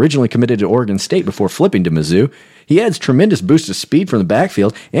running back originally committed to Oregon State before flipping to Mizzou. He adds tremendous boost of speed from the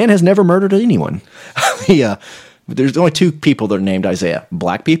backfield and has never murdered anyone. Yeah, there's only two people that are named Isaiah.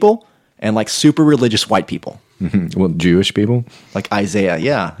 Black people and like super religious white people. Well, Jewish people? Like Isaiah,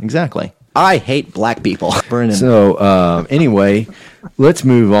 yeah, exactly. I hate black people. So, anyway, let's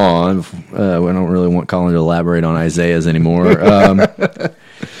move on. We don't really want Colin to elaborate on Isaiah's anymore.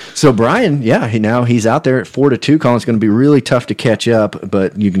 So, Brian, now he's out there at 4-2. Colin's going to be really tough to catch up,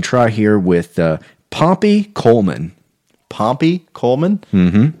 but you can try here with Pompey Coleman. Pompey Coleman?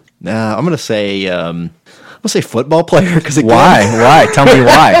 Mm-hmm. I'm going to say football player. Why? Tell me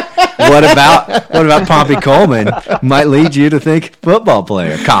why. What about Pompey Coleman might lead you to think football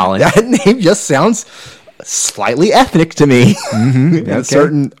player, Colin? That name just sounds slightly ethnic to me in a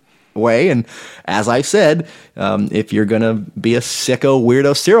certain way. And as I've said, if you're going to be a sicko,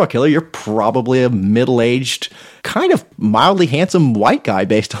 weirdo serial killer, you're probably a middle-aged, kind of mildly handsome white guy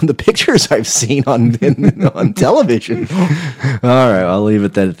based on the pictures I've seen on television. All right, I'll leave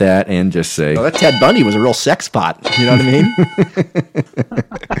it at that and just say... Well, that Ted Bundy was a real sex pot. You know what I mean?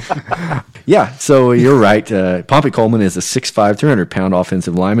 Yeah, so you're right. Pompey Coleman is a 6'5", 300-pound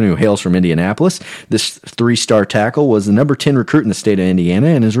offensive lineman who hails from Indianapolis. This three-star tackle was the number 10 recruit in the state of Indiana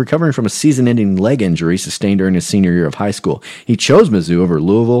and is recovering from a season-ending leg injury sustained during his senior year of high school. He chose Mizzou over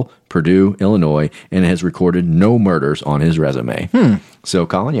Louisville, Purdue, Illinois, and has recorded no murders on his resume. So,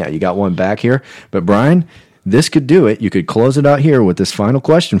 Colin, you got one back here. But, Brian, this could do it. You could close it out here with this final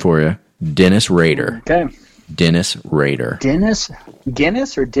question for you. Dennis Rader. Okay. Dennis Rader. Guinness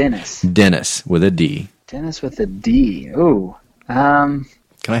or Dennis? Dennis with a D. Dennis with a D. Ooh.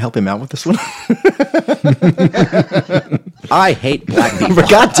 Can I help him out with this one? I hate black people.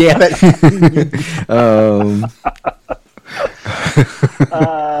 God damn it.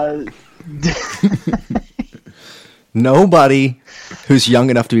 Nobody who's young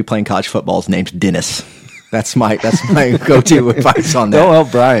enough to be playing college football is named Dennis. That's my go-to advice on that. Don't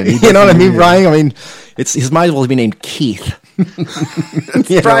help Brian. You know what I mean, Brian? I mean, his might as well be named Keith.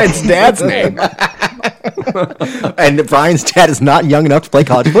 Brian's dad's name. And Brian's dad is not young enough to play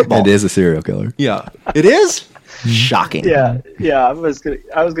college football. It is a serial killer. Yeah, it is. Shocking. Yeah. I was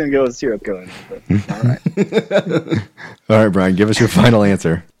gonna go with serial killer. But, all right. All right, Brian, give us your final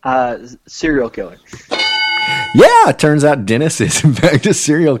answer. Serial killer. Yeah, it turns out Dennis is in fact a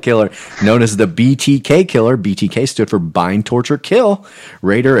serial killer known as the BTK killer. BTK stood for Bind, Torture, Kill.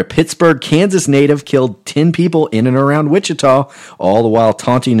 Rader, a Pittsburgh, Kansas native, killed 10 people in and around Wichita, all the while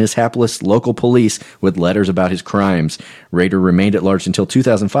taunting his hapless local police with letters about his crimes. Rader remained at large until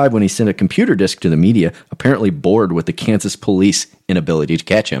 2005 when he sent a computer disk to the media, apparently bored with the Kansas police inability to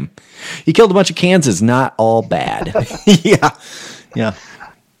catch him. He killed a bunch of Kansans, not all bad. Yeah.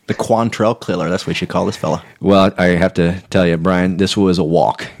 The Quantrell Killer. That's what we should call this fella. Well, I have to tell you, Brian, this was a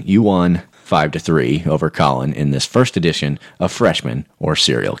walk. You won 5-3 over Colin in this first edition of Freshman or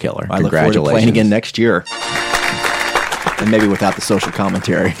Serial Killer. I look forward to playing again next year. And maybe without the social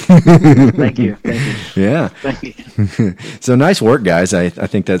commentary. Thank you. Yeah. Thank you. So nice work, guys. I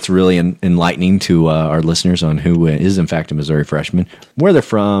think that's really enlightening to our listeners on who is, in fact, a Missouri freshman, where they're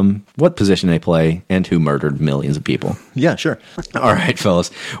from, what position they play, and who murdered millions of people. Yeah, sure. All right, fellas.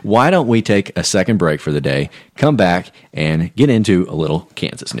 Why don't we take a second break for the day, come back, and get into a little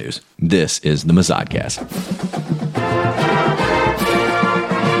Kansas news. This is the Mazodcast.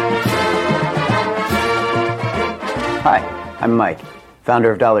 Hi, I'm Mike,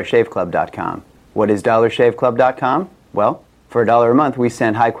 founder of DollarShaveClub.com. What is DollarShaveClub.com? Well, for $1 a month, we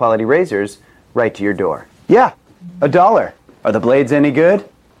send high-quality razors right to your door. Yeah, $1. Are the blades any good?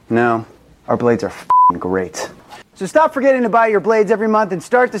 No, our blades are f***ing great. So stop forgetting to buy your blades every month and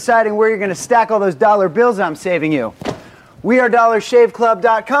start deciding where you're going to stack all those dollar bills I'm saving you. We are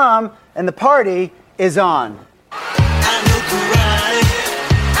DollarShaveClub.com, and the party is on.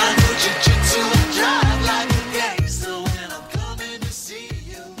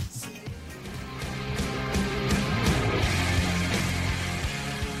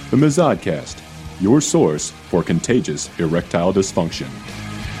 The Mazodcast, your source for contagious erectile dysfunction.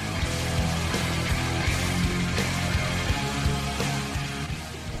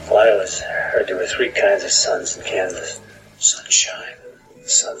 Well, I always heard there were 3 kinds of suns in Kansas. Sunshine,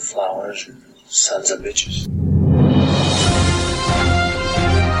 sunflowers, and sons of bitches.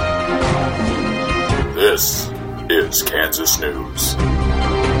 This is Kansas News.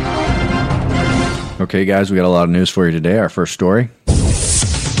 Okay, guys, we got a lot of news for you today. Our first story.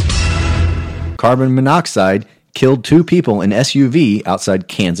 Carbon monoxide killed 2 people in SUV outside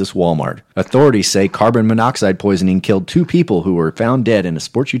Kansas Walmart. Authorities say carbon monoxide poisoning killed 2 people who were found dead in a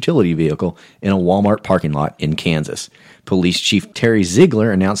sports utility vehicle in a Walmart parking lot in Kansas. Police Chief Terry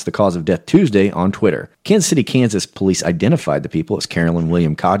Ziegler announced the cause of death Tuesday on Twitter. Kansas City, Kansas police identified the people as Carolyn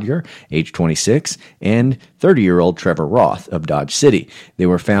William Codger, age 26, and 30-year-old Trevor Roth of Dodge City. They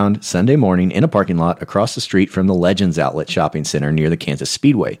were found Sunday morning in a parking lot across the street from the Legends Outlet shopping center near the Kansas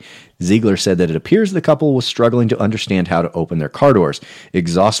Speedway. Ziegler said that it appears the couple was struggling to understand how to open their car doors.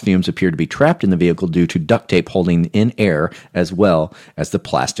 Exhaust fumes appeared to be trapped in the vehicle due to duct tape holding in air, as well as the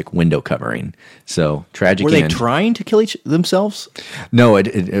plastic window covering. So, tragic Were they end. trying to kill themselves? No,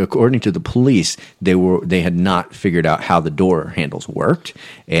 according to the police, they had not figured out how the door handles worked,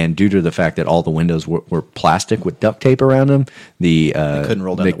 and due to the fact that all the windows were plastic with duct tape around them, they couldn't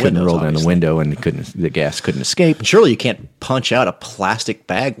roll down the window, and the gas couldn't escape. Surely you can't punch out a plastic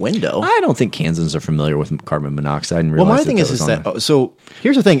bag window. I don't think Kansans are familiar with carbon monoxide. And well, my thing is that so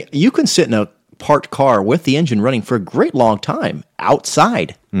here's the thing: you can sit in a parked car with the engine running for a great long time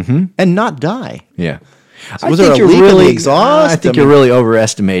outside and not die. Yeah. So was there a leak in the exhaust? I think you're really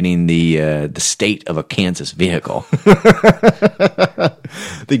overestimating the state of a Kansas vehicle.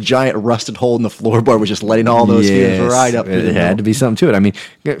 The giant rusted hole in the floorboard was just letting all those fumes right up. It had to be something to it. I mean,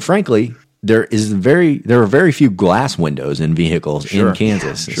 frankly, there are very few glass windows in vehicles in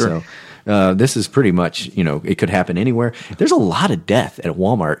Kansas. Sure. So this is pretty much, it could happen anywhere. There's a lot of death at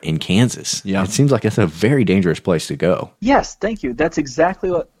Walmart in Kansas. Yeah. It seems like it's a very dangerous place to go. Yes, thank you. That's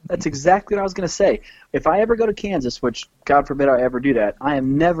exactly what I was going to say. If I ever go to Kansas, which God forbid I ever do that, I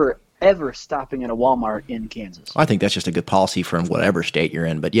am never ever stopping at a Walmart in Kansas. I think that's just a good policy for whatever state you're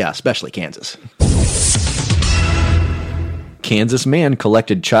in, but yeah, especially Kansas. Kansas man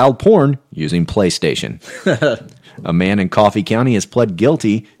collected child porn using PlayStation. A man in Coffee County has pled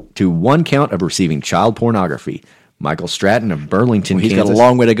guilty to 1 count of receiving child pornography. Michael Stratton of Burlington, Kansas. Kansas. He's got a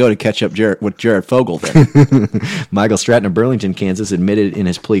long way to go to catch up with Jared Fogle then. Michael Stratton of Burlington, Kansas admitted in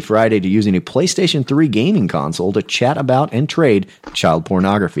his plea Friday to using a PlayStation 3 gaming console to chat about and trade child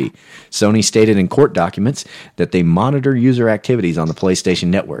pornography. Sony stated in court documents that they monitor user activities on the PlayStation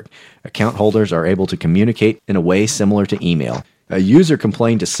network. Account holders are able to communicate in a way similar to email. A user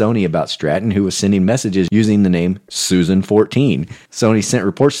complained to Sony about Stratton, who was sending messages using the name Susan14. Sony sent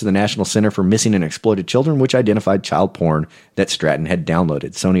reports to the National Center for Missing and Exploited Children, which identified child porn that Stratton had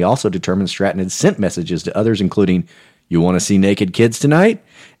downloaded. Sony also determined Stratton had sent messages to others, including, "You want to see naked kids tonight?"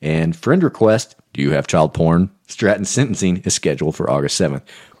 and friend request, "Do you have child porn?" Stratton's sentencing is scheduled for August 7th.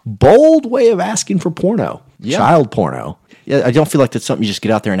 Bold way of asking for porno. Yeah. Child porno. Yeah, I don't feel like that's something you just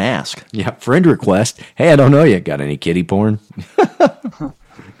get out there and ask. Yeah, friend request. Hey, I don't know you. Got any kiddie porn?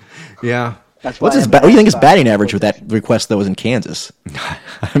 Yeah. What do you think his batting average with that request that was in Kansas?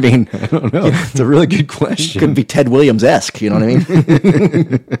 I mean, I don't know. It's a really good question. Couldn't be Ted Williams-esque, you know what I mean?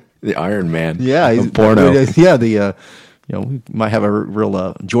 The Iron Man. Yeah, of porno. Yeah, we might have a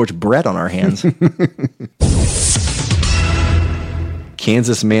real George Brett on our hands.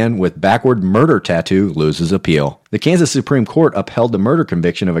 Kansas man with backward murder tattoo loses appeal. The Kansas Supreme Court upheld the murder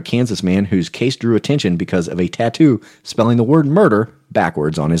conviction of a Kansas man whose case drew attention because of a tattoo spelling the word murder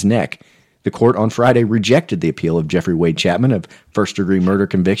backwards on his neck. The court on Friday rejected the appeal of Jeffrey Wade Chapman of first-degree murder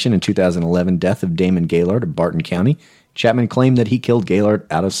conviction in 2011 death of Damon Gaylord of Barton County. Chapman claimed that he killed Gaylord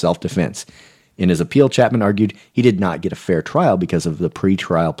out of self-defense. In his appeal, Chapman argued he did not get a fair trial because of the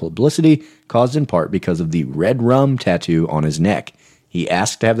pre-trial publicity, caused in part because of the red rum tattoo on his neck. He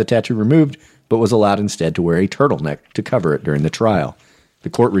asked to have the tattoo removed, but was allowed instead to wear a turtleneck to cover it during the trial. The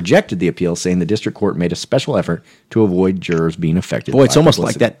court rejected the appeal, saying the district court made a special effort to avoid jurors being affected. Boy, it's almost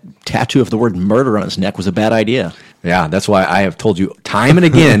like that tattoo of the word murder on his neck was a bad idea. Yeah, that's why I have told you time and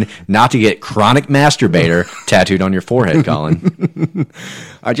again not to get chronic masturbator tattooed on your forehead, Colin.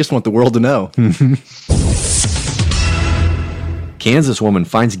 I just want the world to know. Kansas woman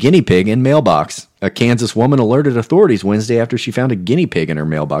finds guinea pig in mailbox. A Kansas woman alerted authorities Wednesday after she found a guinea pig in her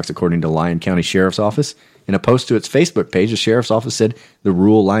mailbox, according to Lyon County Sheriff's Office. In a post to its Facebook page, the Sheriff's Office said the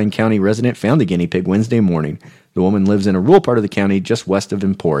rural Lyon County resident found the guinea pig Wednesday morning. The woman lives in a rural part of the county just west of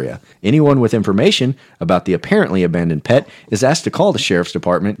Emporia. Anyone with information about the apparently abandoned pet is asked to call the Sheriff's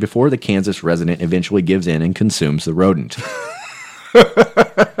Department before the Kansas resident eventually gives in and consumes the rodent.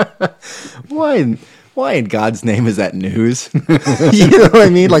 Why in God's name is that news? You know what I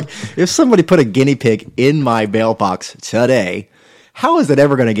mean? Like, if somebody put a guinea pig in my mailbox today, How is it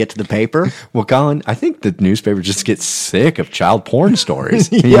ever going to get to the paper? Well, Colin, I think the newspaper just gets sick of child porn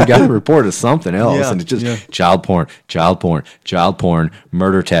stories. Yeah. You got to report it something else, Yeah. and it's just child porn,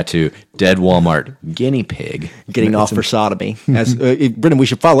 murder tattoo, dead Walmart, guinea pig, Getting off for sodomy. As Brendan, we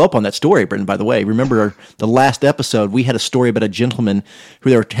should follow up on that story, Brendan, by the way. Remember the last episode, we had a story about a gentleman who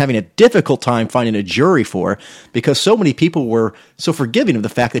they were having a difficult time finding a jury for because so many people were so forgiving of the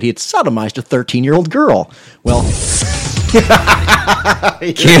fact that he had sodomized a 13-year-old girl. Well...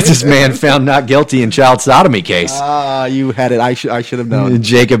 Kansas man found not guilty in child sodomy case. You had it. I should have known.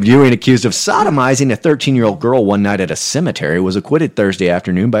 Jacob Ewing, accused of sodomizing a 13-year-old girl one night at a cemetery, was acquitted Thursday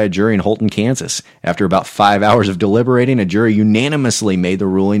afternoon by a jury in Holton, Kansas. After about 5 hours of deliberating, a jury unanimously made the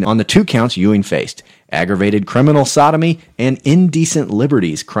ruling on the 2 counts Ewing faced: aggravated criminal sodomy and indecent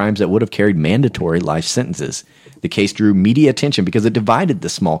liberties, crimes that would have carried mandatory life sentences. The case drew media attention because it divided the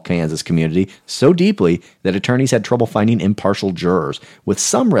small Kansas community so deeply that attorneys had trouble finding impartial jurors, with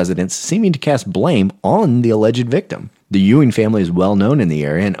some residents seeming to cast blame on the alleged victim. The Ewing family is well known in the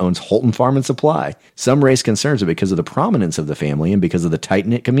area and owns Holton Farm and Supply. Some raised concerns that because of the prominence of the family and because of the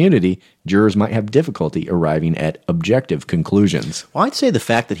tight-knit community, jurors might have difficulty arriving at objective conclusions. Well, I'd say the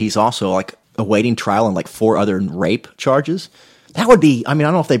fact that he's also like awaiting trial on like 4 other rape charges, that would be, I mean, I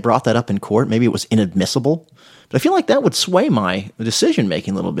don't know if they brought that up in court. Maybe it was inadmissible. But I feel like that would sway my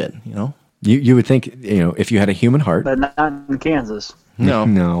decision-making a little bit, you know? You would think, if you had a human heart... But not in Kansas.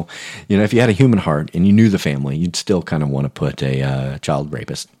 No. If you had a human heart and you knew the family, you'd still kind of want to put a child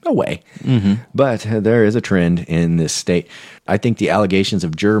rapist away. Mm-hmm. But there is a trend in this state. I think the allegations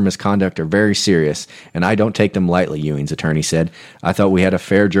of juror misconduct are very serious, and I don't take them lightly, Ewing's attorney said. I thought we had a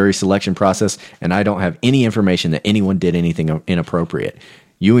fair jury selection process, and I don't have any information that anyone did anything inappropriate.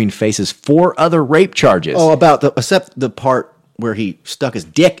 Ewing faces 4 other rape charges. Oh, except the part where he stuck his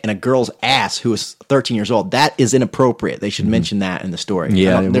dick in a girl's ass who was 13 years old. That is inappropriate. They should mention that in the story.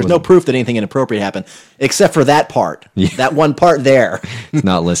 Yeah, there's no proof that anything inappropriate happened, except for that part. Yeah. That one part there. It's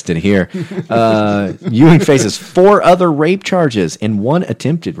not listed here. Ewing faces 4 other rape charges and 1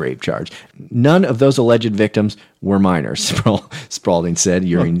 attempted rape charge. None of those alleged victims were minors, Spalding said.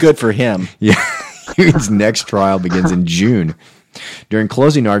 Well, good for him. Yeah. Ewing's next trial begins in June. During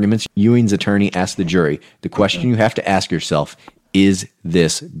closing arguments, Ewing's attorney asked the jury, the question you have to ask yourself, is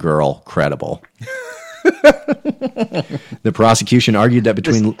this girl credible? The prosecution argued that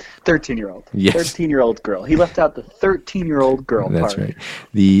between... 13-year-old. Yes. 13-year-old girl. He left out the 13-year-old girl That's part. right.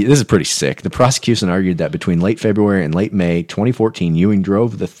 This is pretty sick. The prosecution argued that between late February and late May 2014, Ewing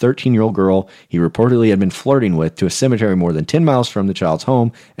drove the 13-year-old girl he reportedly had been flirting with to a cemetery more than 10 miles from the child's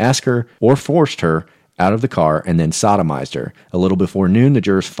home, asked her or forced her out of the car, and then sodomized her. A little before noon, the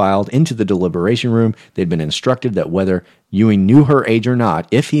jurors filed into the deliberation room. They'd been instructed that whether Ewing knew her age or not,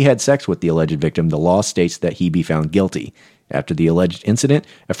 if he had sex with the alleged victim, the law states that he be found guilty. After the alleged incident,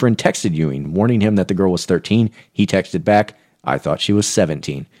 a friend texted Ewing, warning him that the girl was 13. He texted back, "I thought she was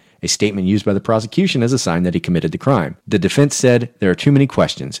 17." A statement used by the prosecution as a sign that he committed the crime. The defense said, there are too many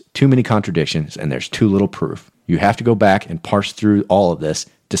questions, too many contradictions, and there's too little proof. You have to go back and parse through all of this,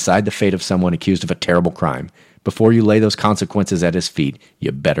 decide the fate of someone accused of a terrible crime. Before you lay those consequences at his feet,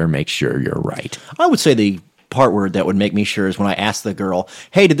 you better make sure you're right. I would say the part where that would make me sure is when I asked the girl,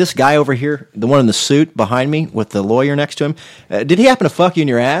 hey, did this guy over here, the one in the suit behind me with the lawyer next to him, did he happen to fuck you in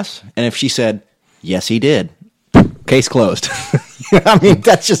your ass? And if she said, yes, he did. Case closed. I mean,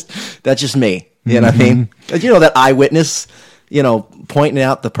 that's just me. You know what I mean? That eyewitness, pointing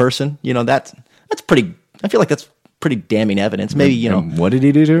out the person, that's pretty, I feel like that's pretty damning evidence. Maybe, what did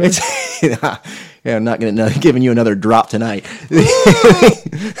he do to her? I'm not going to giving you another drop tonight.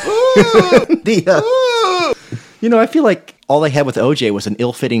 I feel like all they had with OJ was an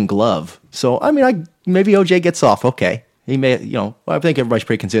ill-fitting glove. So, I mean, maybe OJ gets off. Okay. He may, I think everybody's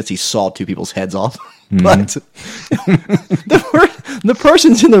pretty convinced he sawed 2 people's heads off. But the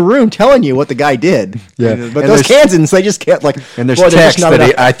person's in the room telling you what the guy did. Yeah. But those Kansans, they just can't, and there's text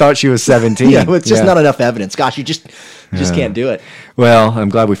that I thought she was 17. Yeah, it's just not enough evidence. Gosh, you just can't do it. Well, I'm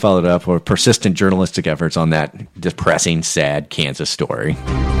glad we followed up with persistent journalistic efforts on that depressing, sad Kansas story.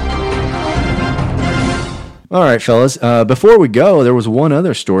 All right, fellas. Before we go, there was one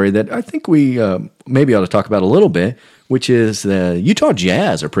other story that I think we maybe ought to talk about a little bit, which is the Utah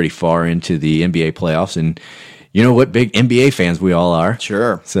Jazz are pretty far into the NBA playoffs, and you know what big NBA fans we all are.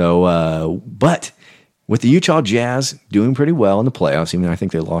 Sure. So, but with the Utah Jazz doing pretty well in the playoffs, even though I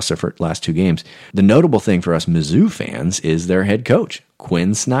think they lost their last 2 games, the notable thing for us Mizzou fans is their head coach,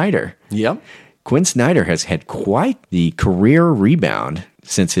 Quinn Snyder. Yep. Quinn Snyder has had quite the career rebound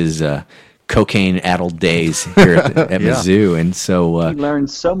since his cocaine-addled days here at Mizzou. And so he learned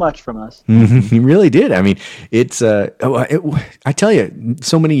so much from us. He really did. I mean, it's I tell you,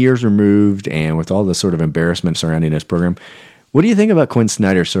 so many years removed, and with all the sort of embarrassment surrounding this program. What do you think about Quinn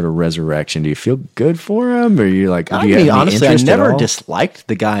Snyder's sort of resurrection? Do you feel good for him, or are you like? Honestly, I never disliked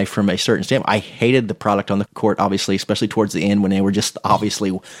the guy from a certain standpoint. I hated the product on the court, obviously, especially towards the end when they were just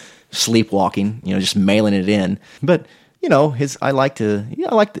obviously sleepwalking, just mailing it in. But I like to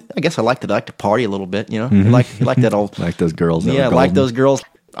party a little bit. He liked that old like those girls. Like those girls.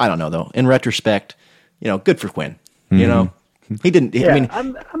 I don't know though. In retrospect, good for Quinn. He didn't.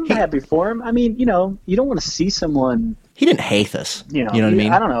 I'm happy for him. I mean, you don't want to see someone. He didn't hate us. You know what I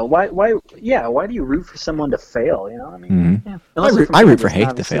mean? I don't know why. Why do you root for someone to fail? I mean, I root for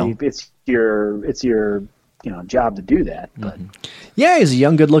hate to fail. It's your job to do that. But yeah, he's a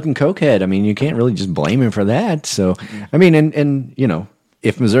young, good-looking cokehead. I mean, you can't really just blame him for that. So, I mean, and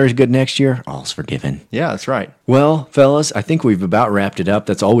if Missouri's good next year, all's forgiven. Yeah, that's right. Well, fellas, I think we've about wrapped it up.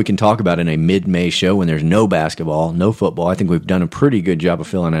 That's all we can talk about in a mid-May show when there's no basketball, no football. I think we've done a pretty good job of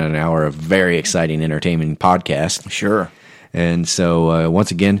filling out an hour of very exciting, entertaining podcast. Sure. And so,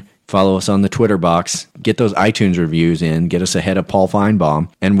 once again, follow us on the Twitter box. Get those iTunes reviews in. Get us ahead of Paul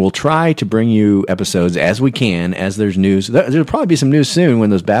Feinbaum. And we'll try to bring you episodes as we can, as there's news. There'll probably be some news soon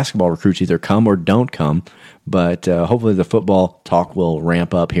when those basketball recruits either come or don't come. But hopefully the football talk will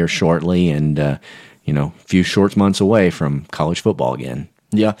ramp up here shortly and, a few short months away from college football again.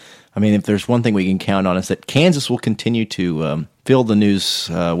 Yeah. I mean, if there's one thing we can count on is that Kansas will continue to fill the news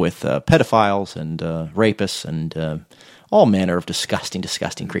with pedophiles and rapists and all manner of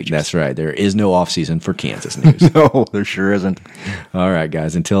disgusting creatures. That's right. There is no off-season for Kansas news. No, there sure isn't. All right,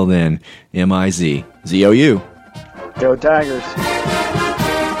 guys. Until then, M-I-Z. Z-O-U. Go Tigers.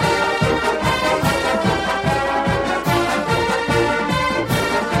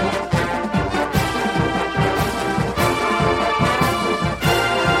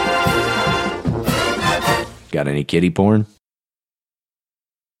 Got any kitty porn?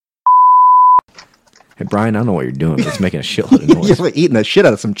 Hey, Brian, I don't know what you're doing, but it's making a shitload of noise. You're eating the shit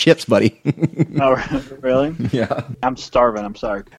out of some chips, buddy. Oh, really? Yeah. I'm starving. I'm sorry.